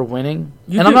glad that we're winning,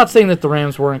 I'm not saying that the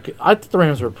Rams weren't. I think the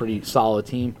Rams were a pretty solid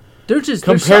team. They're just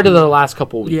compared to the last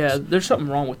couple weeks. Yeah, there's something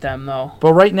wrong with them though.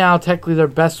 But right now, technically, their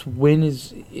best win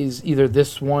is either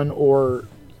this one or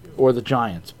the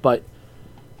Giants. But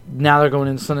now they're going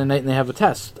into Sunday night and they have a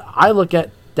test. I look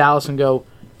at Dallas and go,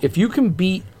 if you can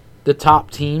beat the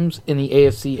top teams in the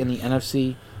AFC and the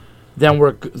NFC,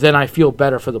 then I feel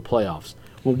better for the playoffs.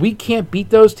 When we can't beat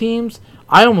those teams,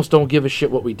 I almost don't give a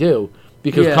shit what we do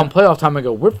Because Yeah. come playoff time, I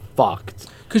go, we're fucked.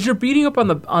 Because you're beating up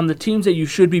on the teams that you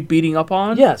should be beating up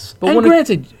on. Yes, But and when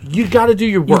granted, you got to do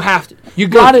your you work. have to. You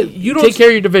got to you don't take care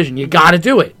of your division. You got to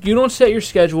do it. You don't set your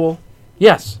schedule,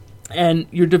 Yes. and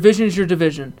your division is your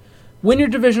division. Win your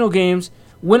divisional games,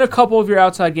 win a couple of your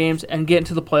outside games, and get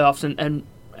into the playoffs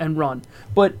and run.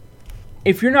 But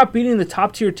if you're not beating the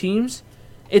top tier teams,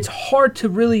 it's hard to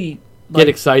really Get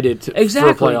excited for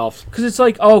exactly playoffs. because it's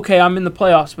like, oh, okay, I'm in the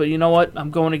playoffs, but you know what?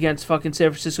 I'm going against fucking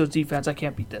San Francisco's defense. I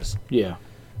can't beat this. Yeah.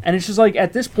 And it's just like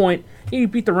at this point, yeah, you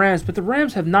beat the Rams, but the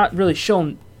Rams have not really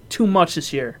shown too much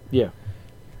this year. Yeah.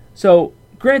 So,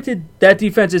 granted, that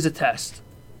defense is a test.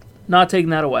 Not taking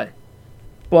that away.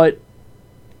 But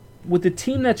with the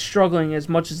team that's struggling as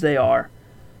much as they are,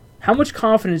 how much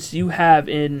confidence do you have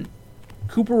in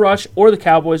Cooper Rush or the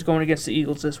Cowboys going against the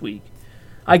Eagles this week?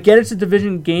 I get it's a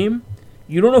division game.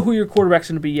 You don't know who your quarterback's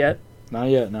going to be yet. Not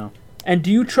yet, no. And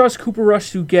do you trust Cooper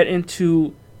Rush to get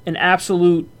into an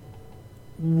absolute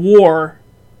war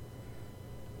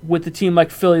with a team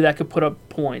like Philly that could put up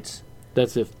points?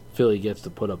 That's if Philly gets to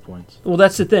put up points. Well,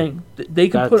 that's the thing. They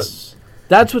can put up.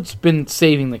 That's what's been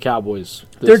saving the Cowboys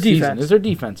this Their season, defense. is their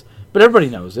defense. But everybody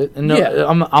knows it. And no, Yeah.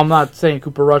 I'm not saying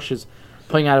Cooper Rush is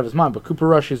playing out of his mind, but Cooper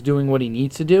Rush is doing what he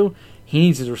needs to do. He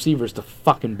needs his receivers to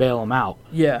fucking bail him out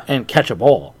Yeah. and catch a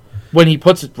ball when he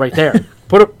puts it right there.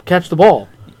 Catch the ball.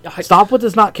 Stop with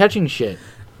this not catching shit.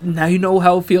 Now you know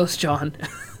how it feels, John.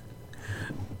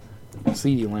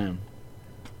 CeeDee Lamb,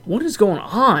 What is going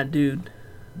on, dude?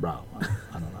 bro.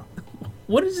 I don't know.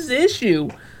 What is his issue?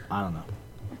 I don't know.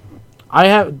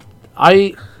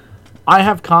 I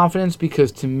have confidence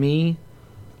because to me,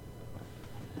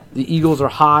 the Eagles are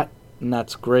hot and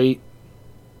that's great.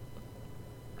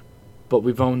 But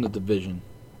we've owned the division,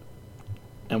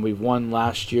 and we've won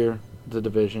last year the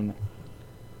division.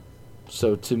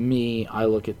 So to me, I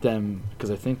look at them because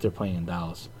I think they're playing in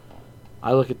Dallas.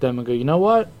 I look at them and go, you know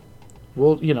what?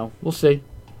 We'll see.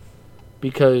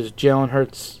 Because Jalen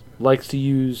Hurts likes to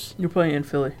use. You're playing in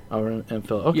Philly. Oh, in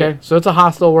Philly. Okay, Yeah. so it's a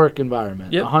hostile work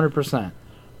environment. Yep. 100%.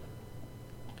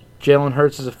 Jalen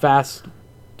Hurts is a fast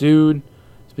dude.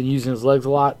 He's been using his legs a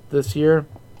lot this year.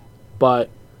 But,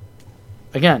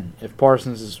 again, if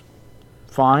Parsons is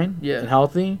fine and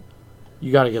healthy,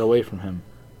 you got to get away from him.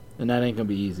 And that ain't going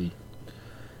to be easy.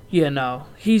 Yeah, no.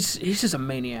 He's just a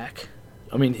maniac.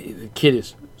 I mean, the kid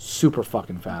is super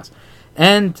fucking fast.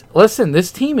 And, listen,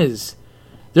 this team is...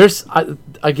 I'll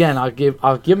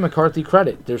give McCarthy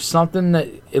credit. There's something that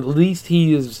at least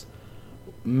he is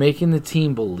making the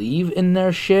team believe in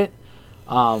their shit.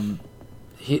 When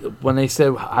they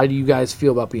said, "How do you guys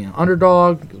feel about being an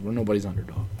underdog?" Because nobody's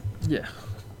underdog. Yeah.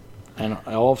 And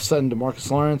all of a sudden,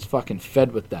 DeMarcus Lawrence fucking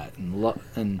fed with that,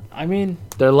 and I mean,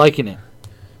 they're liking it.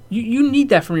 You need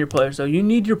that from your players, though. You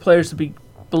need your players to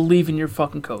believe in your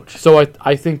fucking coach. So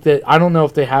I think that I don't know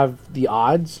if they have the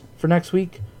odds for next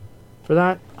week. For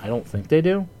that, I don't think they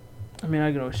do. I mean,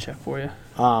 I can always check for you.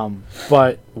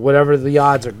 But whatever the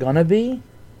odds are gonna be,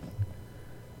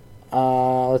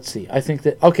 let's see. I think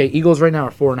that Eagles right now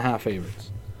are 4.5 favorites.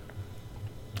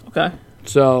 Okay.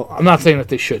 So I'm not saying that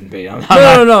they shouldn't be. I'm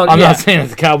not saying that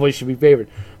the Cowboys should be favored,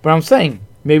 but I'm saying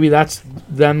maybe that's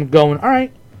them going. All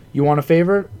right, you want a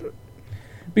favor?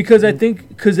 Because I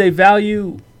think they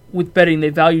value with betting, they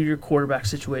value your quarterback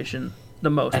situation the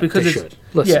most. Because they should.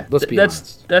 Listen, let's be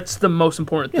honest. That's the most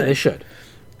important thing. Yeah, they should.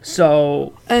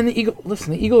 So and the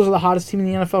Eagles are the hottest team in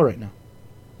the NFL right now.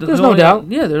 There's no doubt.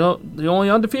 Yeah, they're the only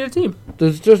undefeated team.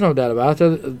 There's no doubt about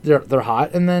it. They're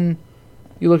hot, and then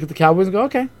you look at the Cowboys and go,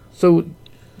 okay, so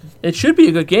it should be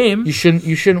a good game. You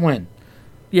shouldn't win.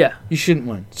 Yeah, you shouldn't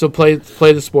win. So play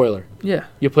the spoiler. Yeah,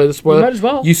 you play the spoiler. You might as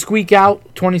well. You squeak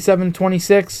out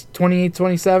 27-26,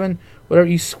 28-27, whatever.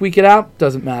 You squeak it out,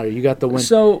 doesn't matter. You got the win.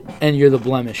 So and you're the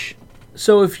blemish.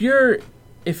 So if you're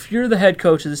the head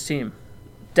coach of this team,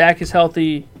 Dak is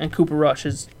healthy and Cooper Rush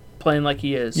is playing like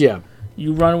he is. Yeah.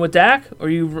 You run with Dak or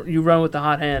you run with the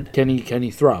hot hand? Can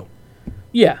he throw?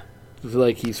 Yeah.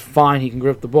 Like he's fine, he can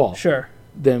grip the ball. Sure.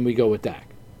 Then we go with Dak.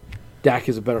 Dak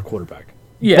is a better quarterback.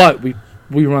 Yeah. But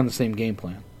we run the same game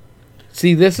plan.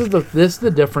 See, this is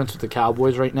the difference with the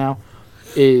Cowboys right now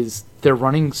is they're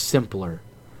running simpler.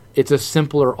 It's a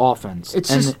simpler offense.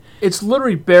 It's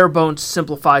literally bare bones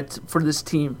simplified for this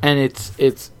team. And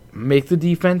it's make the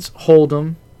defense hold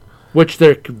them, which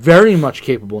they're very much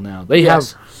capable now. They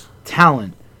have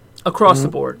talent across the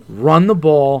board. Run the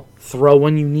ball, throw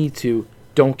when you need to.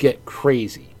 Don't get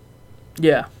crazy.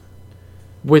 Yeah.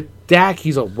 With Dak,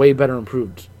 he's a way better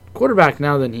improved quarterback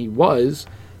now than he was,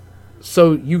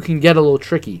 so you can get a little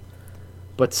tricky.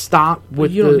 But stop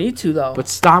with you don't need to though. But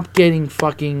stop getting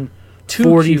fucking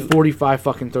 40, cute. 45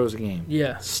 fucking throws a game.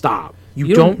 Yeah. Stop.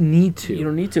 You don't need to. You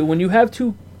don't need to. When you have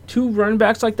two running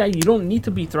backs like that, you don't need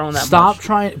to be throwing that much. Stop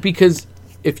trying, because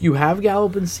if you have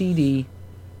Gallup and CD,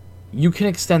 you can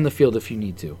extend the field if you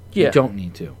need to. Yeah. You don't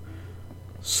need to.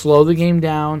 Slow the game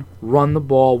down, run the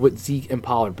ball with Zeke and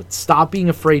Pollard, but stop being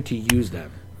afraid to use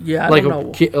them. Yeah, I like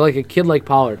don't know. Like a kid like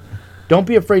Pollard. Don't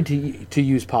be afraid to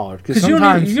use Pollard, because you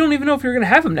sometimes don't even know if you're going to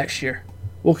have him next year.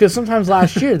 well, because sometimes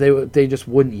last year they just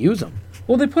wouldn't use him.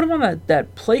 Well, they put him on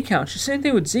that play count. It's the same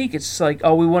thing with Zeke. It's just like,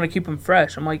 oh, we want to keep him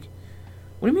fresh. I'm like,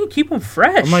 what do you mean keep him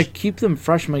fresh? I'm like, keep them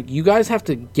fresh. I'm like, you guys have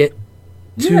to get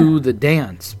to the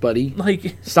dance, buddy.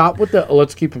 like, Stop with the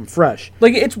let's keep him fresh.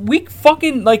 like it's week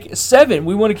fucking 7.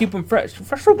 We want to keep him fresh.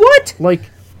 Fresh for what?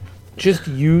 Like, just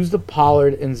use the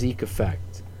Pollard and Zeke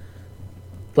effect.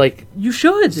 Like, You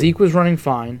should. Zeke was running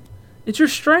fine. It's your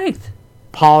strength.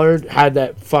 Pollard had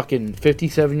that fucking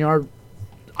 57-yard.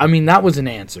 I mean, that was an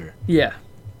answer. Yeah.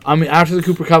 I mean, after the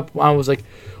Cooper Cup, I was like,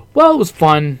 well, it was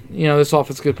fun. You know, this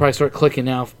offense could probably start clicking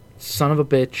now. Son of a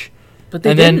bitch. But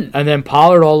they and didn't. then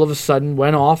Pollard all of a sudden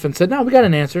went off and said, no, we got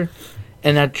an answer.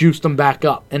 And that juiced them back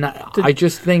up. And I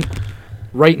just think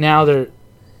right now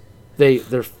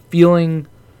they're feeling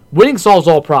winning solves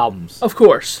all problems. Of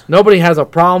course. Nobody has a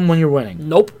problem when you're winning.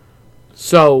 Nope.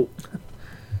 So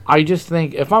I just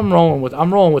think if I'm rolling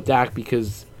with Dak,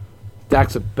 because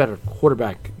Dak's a better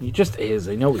quarterback. He just is.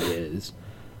 I know he is.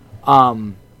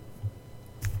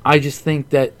 I just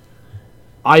think that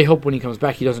I hope when he comes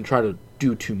back he doesn't try to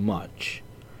do too much.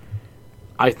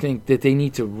 I think that they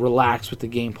need to relax with the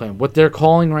game plan. What they're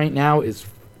calling right now is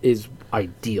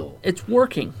ideal. It's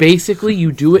working. Basically,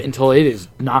 you do it until it is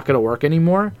not going to work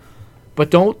anymore. But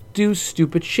don't do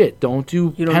stupid shit. Don't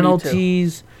do You don't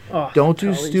penalties. Oh, Don't do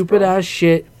penalties, stupid bro. ass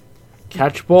shit.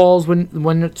 Catch balls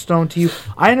when it's thrown to you.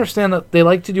 I understand that they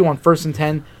like to do on 1st and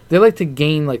 10. They like to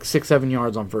gain like 6-7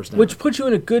 yards on first down. Which puts you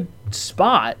in a good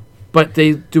spot. But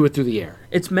they do it through the air.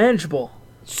 It's manageable.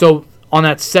 So on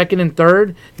that 2nd and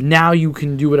 3rd, now you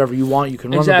can do whatever you want. You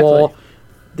can run the ball.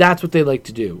 That's what they like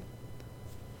to do.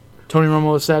 Tony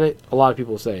Romo said it. A lot of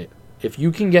people say it. If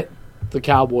you can get the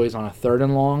Cowboys on a 3rd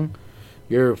and long,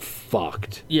 you're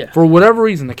fucked. Yeah. For whatever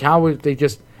reason, the Cowboys,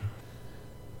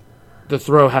 the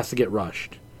throw has to get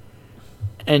rushed.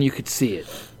 And you could see it.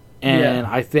 And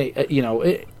I think,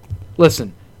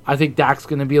 listen, I think Dak's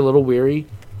going to be a little weary.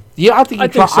 Yeah, I think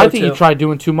he tried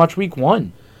doing too much week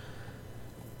 1.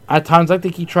 At times, I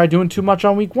think he tried doing too much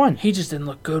on week 1. He just didn't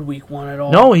look good week 1 at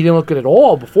all. No, he didn't look good at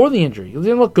all before the injury. He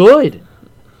didn't look good.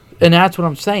 And that's what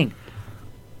I'm saying.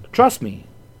 Trust me.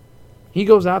 He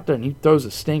goes out there and he throws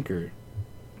a stinker.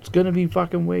 It's going to be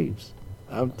fucking waves.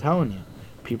 I'm telling you.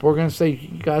 People are going to say,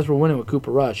 you guys were winning with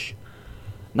Cooper Rush.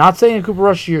 Not saying Cooper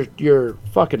Rush is your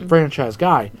fucking franchise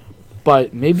guy,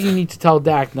 but maybe you need to tell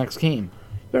Dak next game,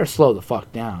 you better slow the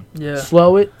fuck down. Yeah.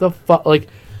 Slow it the fuck, like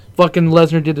fucking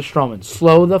Lesnar did to Strowman.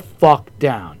 Slow the fuck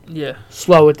down. Yeah.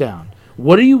 Slow it down.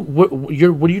 What are you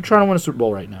trying to win a Super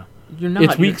Bowl right now? You're not.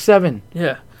 It's week 7.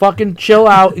 Yeah. Fucking chill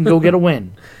out and go get a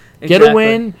win. Get a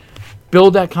win,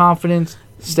 build that confidence,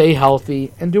 stay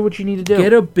healthy, and do what you need to do.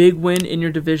 Get a big win in your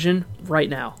division right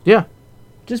now. Yeah.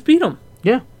 Just beat them.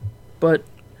 Yeah. But,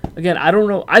 again, I don't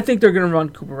know. I think they're going to run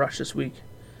Cooper Rush this week.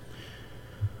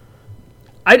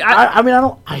 I mean,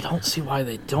 I don't see why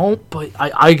they don't, but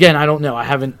I don't know. I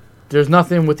haven't. There's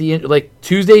nothing with the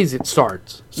Tuesdays it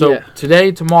starts. So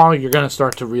today, tomorrow, you're gonna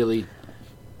start to really.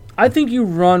 I think you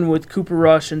run with Cooper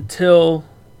Rush until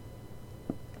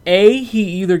A, he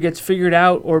either gets figured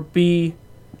out, or B,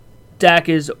 Dak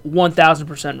is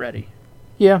 1,000% ready.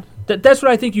 Yeah. That's what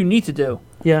I think you need to do.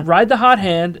 Yeah. Ride the hot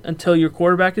hand until your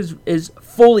quarterback is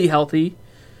fully healthy,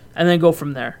 and then go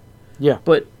from there. Yeah.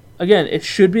 But again, it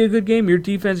should be a good game. Your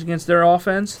defense against their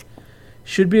offense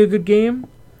should be a good game.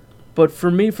 But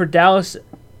for me, for Dallas,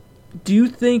 do you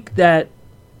think that,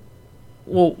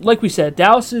 well, like we said,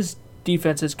 Dallas's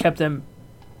defense has kept them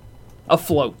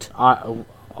afloat.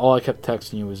 All I kept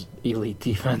texting you was elite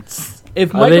defense.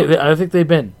 I think they've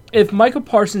been. If Micah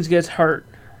Parsons gets hurt,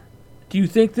 do you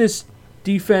think this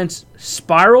defense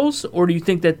spirals, or do you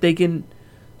think that they can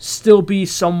still be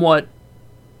somewhat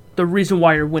the reason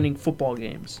why you're winning football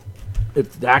games?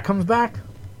 If that comes back?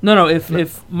 No.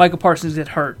 If Micah Parsons gets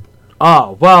hurt.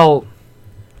 Oh, well,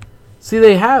 see,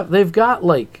 they've got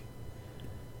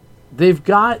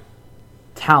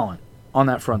talent on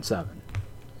that front 7.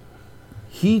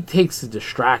 He takes the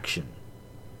distraction.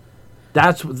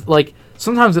 That's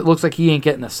sometimes it looks like he ain't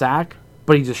getting a sack,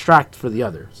 but he's distracted for the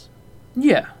others.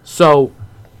 Yeah. So,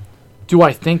 do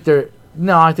I think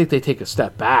no, I think they take a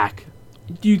step back.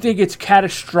 Do you think it's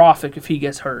catastrophic if he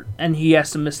gets hurt and he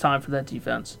has to miss time for that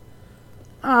defense?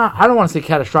 I don't want to say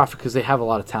catastrophic because they have a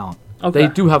lot of talent. Okay.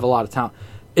 They do have a lot of talent.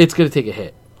 It's going to take a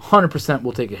hit. 100%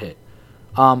 will take a hit.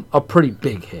 A pretty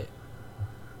big hit.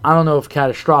 I don't know if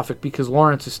catastrophic because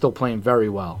Lawrence is still playing very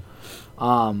well.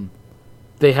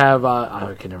 They have,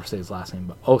 I can never say his last name,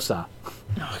 but Osa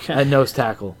at nose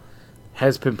tackle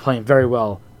has been playing very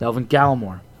well. Melvin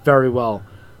Gallimore, very well.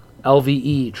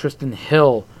 LVE, Tristan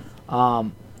Hill,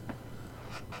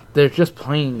 they're just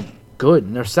playing good.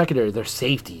 And their secondary, their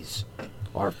safeties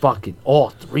are fucking, all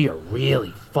three are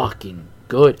really fucking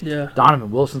good. Yeah.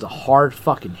 Donovan Wilson's a hard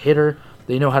fucking hitter.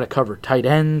 They know how to cover tight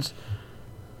ends.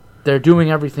 They're doing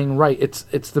everything right. It's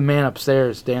the man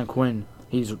upstairs, Dan Quinn.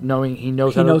 He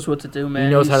knows what to do, man.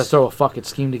 He knows how to throw a fucking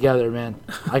scheme together, man.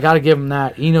 I gotta give him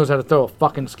that. He knows how to throw a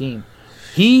fucking scheme.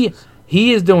 He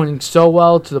is doing so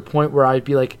well to the point where I'd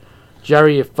be like,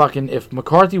 Jerry, if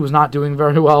McCarthy was not doing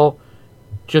very well,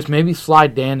 just maybe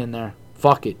slide Dan in there.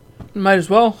 Fuck it. Might as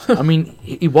well. I mean,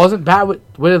 he wasn't bad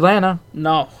with Atlanta.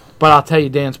 No. But I'll tell you,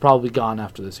 Dan's probably gone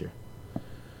after this year.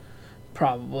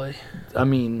 Probably. I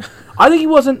mean, I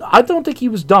don't think he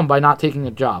was dumb by not taking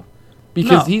a job.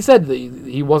 Because he said that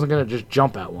he wasn't going to just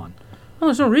jump at one. Well,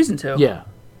 there's no reason to. Yeah.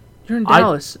 You're in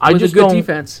Dallas I with just a good don't-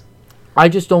 defense. I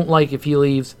just don't like if he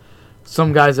leaves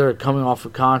some guys that are coming off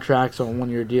of contracts on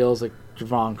one-year deals, like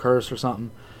Javon Curse or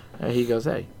something. He goes,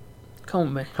 hey,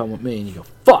 Come with me. come with me. And you go,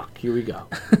 fuck, here we go.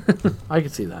 I can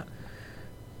see that.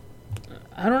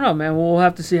 I don't know, man. We'll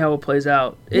have to see how it plays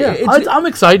out. I'm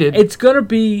excited. It's going to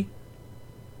be...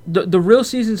 The real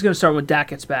season's going to start when Dak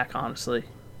gets back, honestly.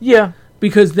 Yeah.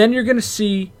 Because then you're going to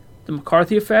see the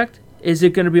McCarthy effect. Is it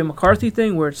going to be a McCarthy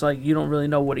thing where it's like you don't really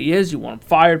know what he is, you want him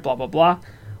fired, blah, blah, blah?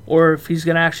 Or if he's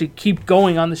going to actually keep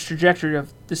going on this trajectory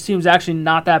of this team's actually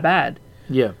not that bad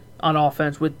Yeah. on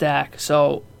offense with Dak.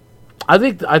 So I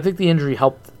think the injury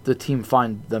helped the team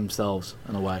find themselves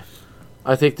in a way.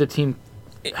 I think the team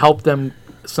helped them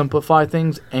simplify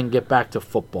things and get back to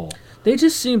football. they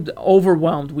just seemed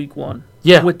overwhelmed week one.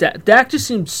 Yeah. With that. Dak just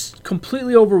seemed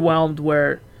completely overwhelmed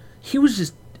where he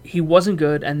wasn't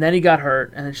good, and then he got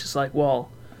hurt, and it's just like,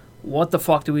 well, what the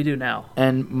fuck do we do now?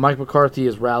 And Mike McCarthy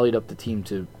has rallied up the team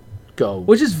to go.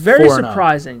 Which is very 4-0.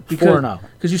 surprising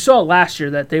because you saw last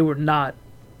year that they were not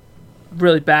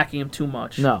really backing him too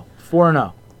much. No,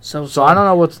 4-0. So I don't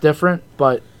know what's different,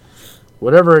 but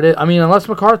whatever it is, I mean, unless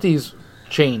McCarthy's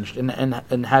changed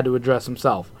and had to address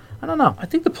himself, I don't know. I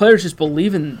think the players just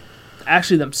believe in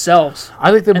actually themselves.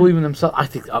 I think they believe in themselves. I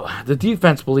think the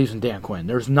defense believes in Dan Quinn.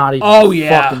 There's not even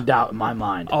fucking doubt in my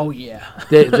mind. Oh yeah.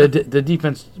 the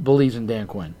defense believes in Dan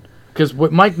Quinn. Because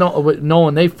with with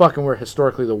Nolan, they fucking were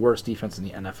historically the worst defense in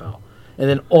the NFL. And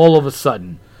then all of a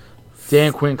sudden,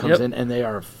 Dan Quinn comes in and they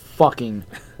are fucking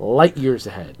light years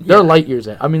ahead. Yeah. They're light years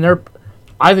ahead. I mean,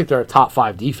 I think they're a top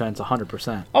 5 defense,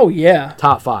 100%. Oh yeah.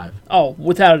 Top 5. Oh,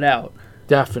 without a doubt.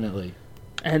 Definitely.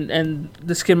 And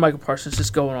this kid Michael Parsons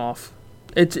just going off.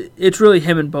 It's really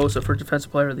him and Bosa for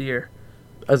Defensive Player of the Year.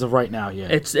 As of right now, yeah.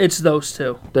 It's those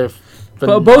two. They're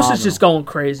But Bosa's just going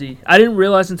crazy. I didn't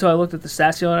realize until I looked at the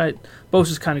stats the other night.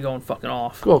 Bosa's kind of going fucking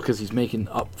off. Well, because he's making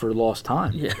up for lost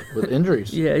time with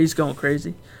injuries. Yeah, he's going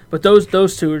crazy. But those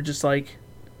two are just like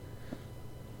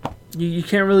you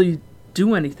can't really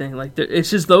do anything. Like it's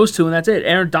just those two and that's it.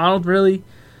 Aaron Donald really.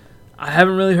 I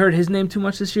haven't really heard his name too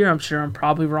much this year. I'm sure I'm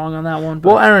probably wrong on that one. But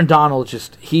Well, Aaron Donald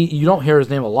you don't hear his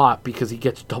name a lot because he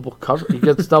gets double cover. He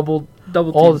gets double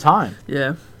all the time.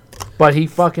 Yeah. But he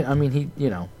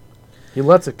he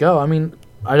lets it go. I mean,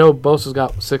 I know Bosa's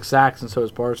got 6 sacks and so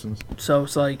has Parsons. So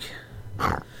it's like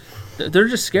they're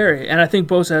just scary, and I think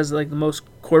Bosa has like the most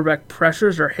quarterback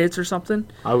pressures or hits or something.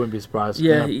 I wouldn't be surprised.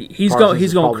 Yeah, he's going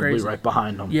probably crazy right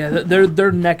behind him. Yeah,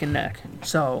 they're neck and neck.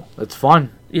 So It's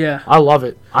fun. yeah, I love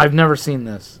it. I've never seen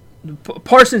this.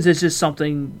 Parsons is just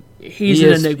something. He's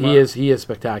an enigma. He is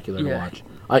spectacular to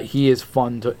watch. He is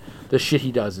fun to. The shit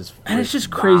he does is. And it's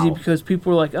just crazy wow. because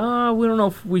people are like, we don't know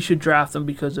if we should draft him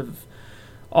because of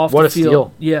off What the a field.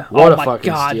 steal. Yeah. What oh a my fucking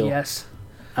God, steal. yes.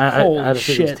 I Holy had to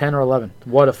think it was shit. 10 or 11.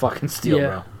 What a fucking steal, Yeah.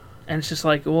 bro. And it's just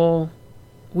like, well,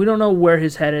 we don't know where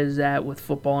his head is at with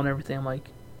football and everything. I'm like,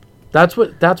 That's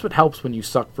what helps when you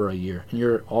suck for a year and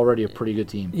you're already a pretty good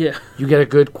team. yeah. You get a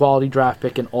good quality draft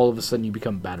pick and all of a sudden you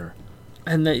become better.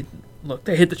 And they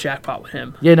hit the jackpot with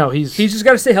him. Yeah, no, he's He's just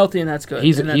got to stay healthy, and that's good.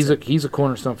 he's and that's it. a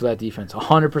cornerstone for that defense.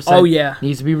 100%. Oh, yeah.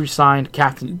 Needs to be re-signed,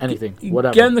 captain, anything,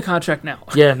 whatever. Get him the contract now.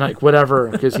 Yeah, like whatever,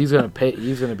 because he's gonna pay.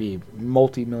 He's gonna be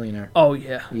multi-millionaire Oh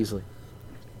yeah. easily.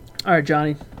 All right,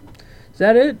 Johnny. Is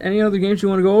that it? Any other games you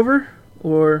want to go over?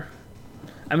 Or,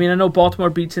 I mean, I know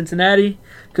Baltimore beat Cincinnati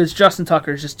because Justin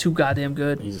Tucker is just too goddamn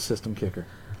good, He's a system kicker.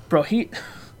 bro. He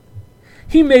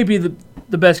he may be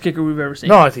the best kicker we've ever seen.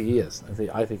 No, I think he is.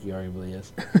 I think he arguably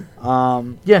is.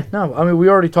 Yeah, no, I mean, we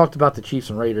already talked about the Chiefs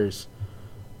and Raiders.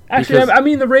 Actually, I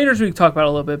mean, the Raiders we can talk about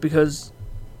a little bit because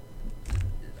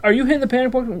are you hitting the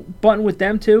panic button with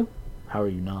them too? How are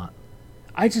you not?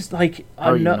 I just like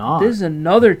How are you not? This is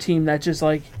another team that just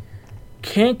like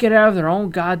can't get out of their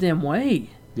own goddamn way.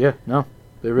 Yeah, no,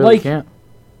 they really can't.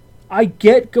 I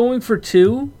get going for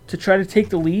 2 to try to take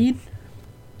the lead,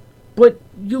 but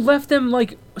you left them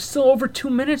like still over 2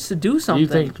 minutes to do something.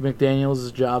 Do you think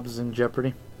McDaniels' job is in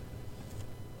jeopardy?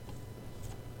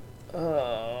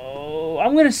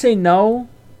 I'm gonna say no.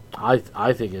 I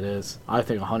think it is. I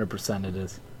think 100% it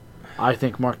is. I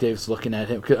think Mark Davis is looking at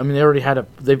him. I mean,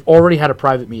 they've already had a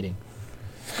private meeting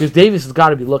because Davis has got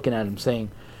to be looking at him,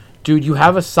 saying, "Dude, you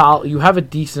have a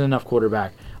decent enough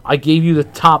quarterback. I gave you the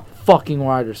top fucking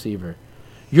wide receiver.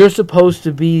 You're supposed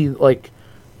to be like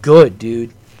good,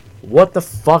 dude. What the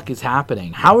fuck is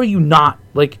happening? How are you not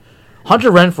like Hunter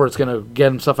Renfro's gonna get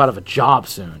himself out of a job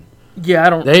soon? Yeah, I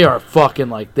don't. They are fucking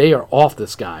like they are off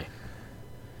this guy."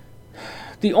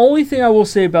 The only thing I will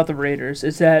say about the Raiders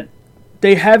is that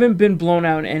they haven't been blown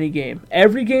out in any game.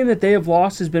 Every game that they have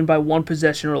lost has been by 1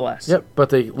 possession or less. Yep,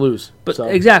 but they lose. But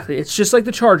exactly, it's just like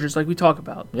the Chargers, like we talk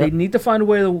about. Yep. They need to find a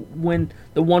way to win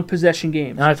the 1 possession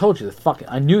games. And I told you,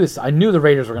 I knew this. I knew the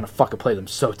Raiders were gonna fucking play them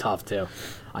so tough too.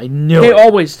 I knew they it.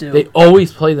 always do. They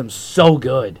always play them so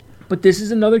good. But this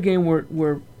is another game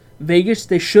where Vegas,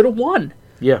 they should have won.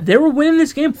 Yeah. They were winning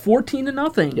this game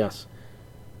 14-0. Yes.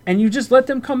 And you just let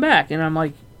them come back. And I'm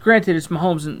like, granted, it's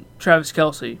Mahomes and Travis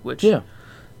Kelce, which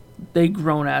they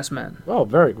grown-ass men. Oh,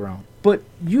 very grown. But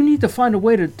you need to find a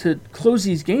way to close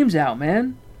these games out,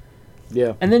 man.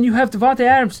 Yeah. And then you have Devontae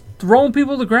Adams throwing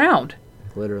people to the ground.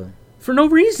 Literally. For no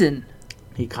reason.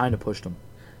 He kind of pushed them.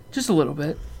 Just a little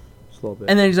bit. Just a little bit.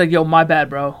 And then he's like, yo, my bad,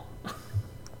 bro.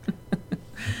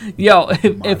 Yo,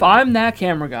 if I'm that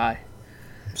camera guy,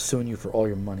 I'm suing you for all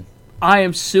your money. I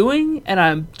am suing and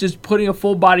I'm just putting a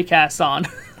full body cast on.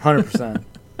 100%.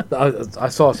 I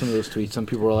saw some of those tweets. Some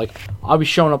people were like, I'll be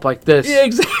showing up like this. Yeah,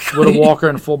 exactly. With a walker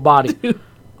and a full body.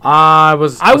 I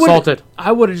was assaulted.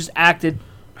 I would have just acted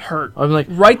hurt. I'm like,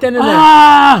 right then and there.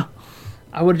 Ah!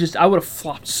 I would have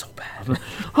flopped so bad.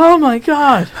 Oh my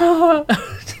god. Oh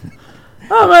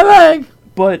my leg.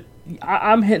 But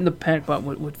I'm hitting the panic button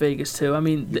with Vegas too. I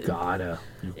mean, You gotta.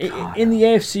 In the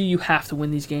AFC, you have to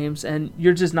win these games, and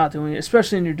you're just not doing it,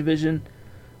 especially in your division.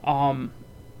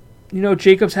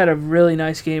 Jacobs had a really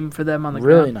nice game for them on the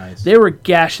ground. Really nice. They were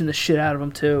gashing the shit out of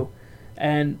him too,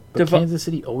 and but Kansas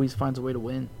City always finds a way to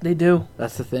win. They do.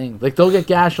 That's the thing. Like they'll get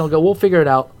gashed and they'll go, "We'll figure it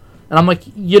out." And I'm like,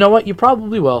 you know what? You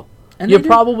probably will. And you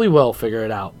probably will figure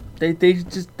it out. They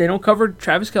don't cover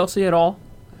Travis Kelce at all.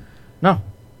 No.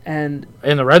 And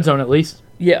in the red zone, at least.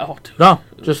 Yeah. Oh, dude. No,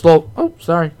 just low. Oh,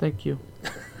 sorry. Thank you.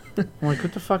 I'm like,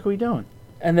 what the fuck are we doing?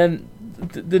 And then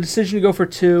the decision to go for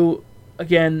 2,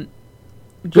 again,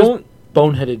 just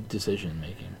boneheaded decision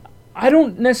making. I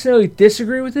don't necessarily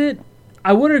disagree with it.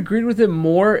 I would have agreed with it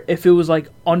more if it was like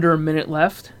under a minute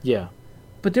left. Yeah.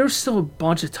 But there was still a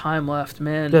bunch of time left,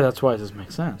 man. Yeah, that's why it doesn't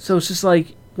make sense. So it's just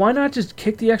like, why not just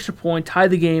kick the extra point, tie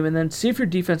the game, and then see if your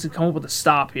defense can come up with a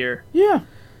stop here? Yeah.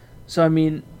 So, I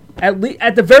mean,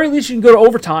 at the very least, you can go to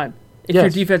overtime if your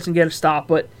defense can get a stop.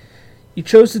 But you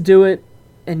chose to do it,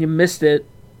 and you missed it,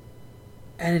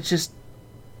 and it just,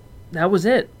 that was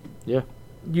it. Yeah.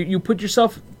 You put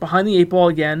yourself behind the 8 ball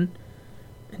again,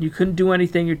 and you couldn't do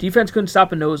anything. Your defense couldn't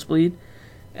stop a nosebleed,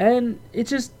 and it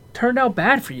just turned out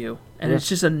bad for you. And it's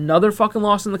just another fucking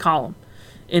loss in the column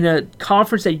in a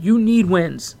conference that you need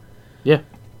wins. Yeah.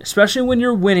 Especially when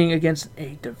you're winning against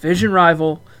a division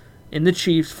rival in the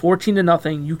Chiefs,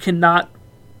 14-0. You cannot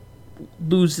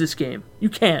lose this game. You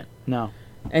can't. No.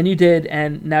 And you did,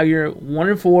 and now you're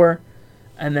 1-4,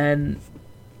 and then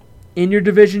in your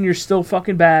division you're still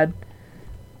fucking bad.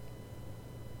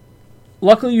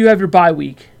 Luckily you have your bye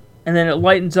week, and then it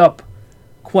lightens up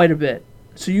quite a bit.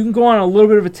 So you can go on a little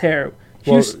bit of a tear.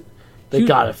 Well, they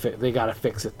gotta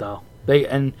fix it though.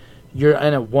 You're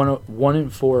in a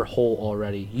 1-4 hole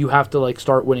already. You have to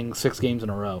start winning 6 games in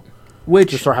a row,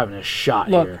 to start having a shot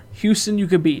here. Look, Houston you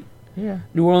could beat. Yeah.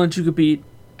 New Orleans you could beat.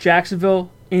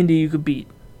 Jacksonville, Indy you could beat.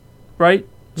 Right?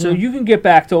 Yeah. So you can get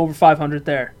back to over 500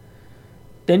 there.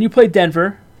 Then you play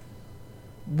Denver.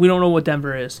 We don't know what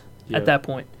Denver is at that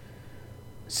point.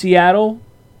 Seattle,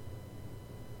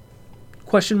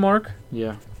 question mark.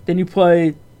 Yeah. Then you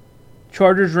play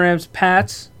Chargers, Rams,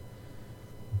 Pats,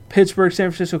 Pittsburgh,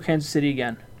 San Francisco, Kansas City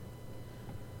again.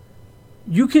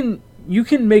 You can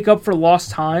make up for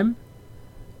lost time,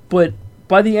 but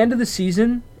by the end of the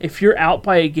season, if you're out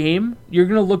by a game, you're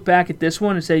going to look back at this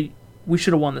one and say, we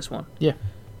should have won this one. Yeah.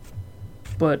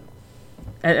 But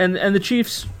and the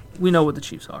Chiefs, we know what the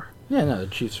Chiefs are. Yeah, no, the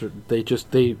Chiefs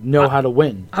they know how to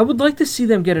win. I would like to see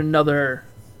them get another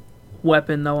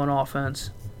weapon though on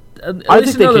offense. I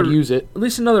think they could use it. At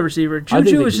least another receiver. think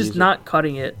Juju they is could just use it. not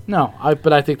cutting it. No,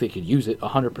 but I think they could use it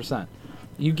 100%.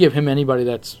 You give him anybody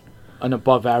that's an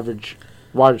above average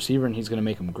wide receiver, and he's going to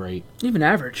make him great. Even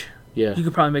average. Yeah, You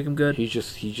could probably make him good. he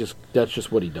just that's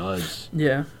just what he does.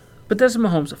 Yeah. But that's the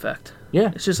Mahomes effect.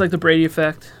 Yeah, It's just like the Brady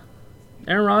effect.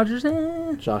 Aaron Rodgers,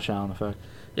 Josh Allen effect.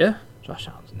 Yeah. Josh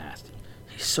Allen's nasty.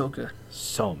 He's so good.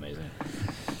 So amazing.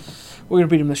 We're going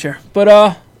to beat him this year.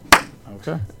 But,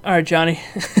 Okay. all right, Johnny.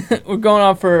 We're going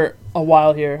on for a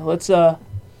while here. Let's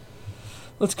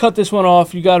cut this one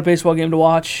off. You got a baseball game to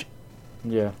watch.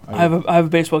 Yeah. I have a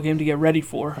baseball game to get ready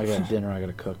for. I got dinner I got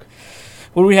to cook.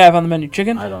 What do we have on the menu?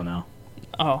 Chicken? I don't know.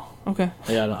 Oh, okay.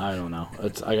 Yeah, I don't know.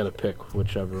 I got to pick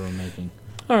whichever we're making.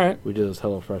 All right. We do those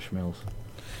HelloFresh meals.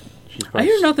 I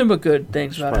hear nothing but good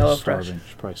things She's about probably HelloFresh. starving.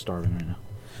 She's probably starving right now.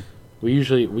 We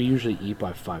usually eat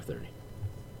by 5:30.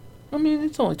 I mean,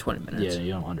 it's only 20 minutes. Yeah,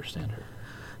 you don't understand her.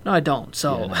 No, I don't.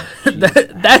 So Yeah, no, she's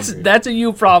hungry. that's a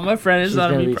you problem, my friend. It's She's not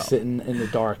a gonna me be problem. sitting in the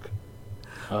dark.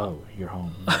 Oh, you're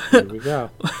home. Here we go.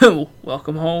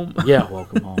 Welcome home. Yeah,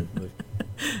 welcome home. Like,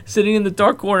 Sitting in the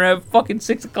dark corner at fucking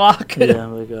 6 o'clock. yeah,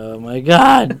 I'm like, oh my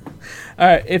god. All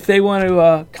right. If they want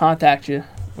to contact you,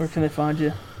 where can they find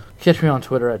you? Catch me on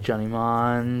Twitter at Johnny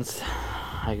Mons.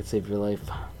 I can save your life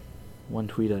one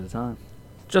tweet at a time.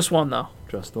 Just one though.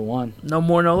 Just the one. No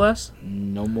more, no less.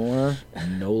 No more,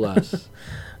 no less.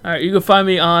 All right. You can find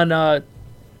me on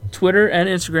Twitter and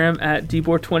Instagram at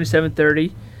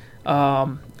dboard2730.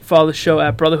 Follow the show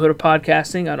at Brotherhood of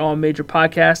Podcasting on all major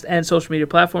podcast and social media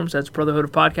platforms. That's Brotherhood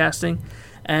of Podcasting.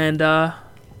 And,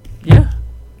 yeah,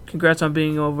 congrats on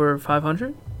being over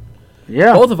 500.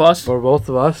 Yeah. Both of us. For both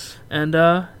of us. And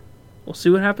we'll see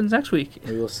what happens next week.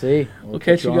 We will see. We'll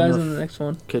catch you guys on in the next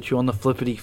one. Catch you on the flippity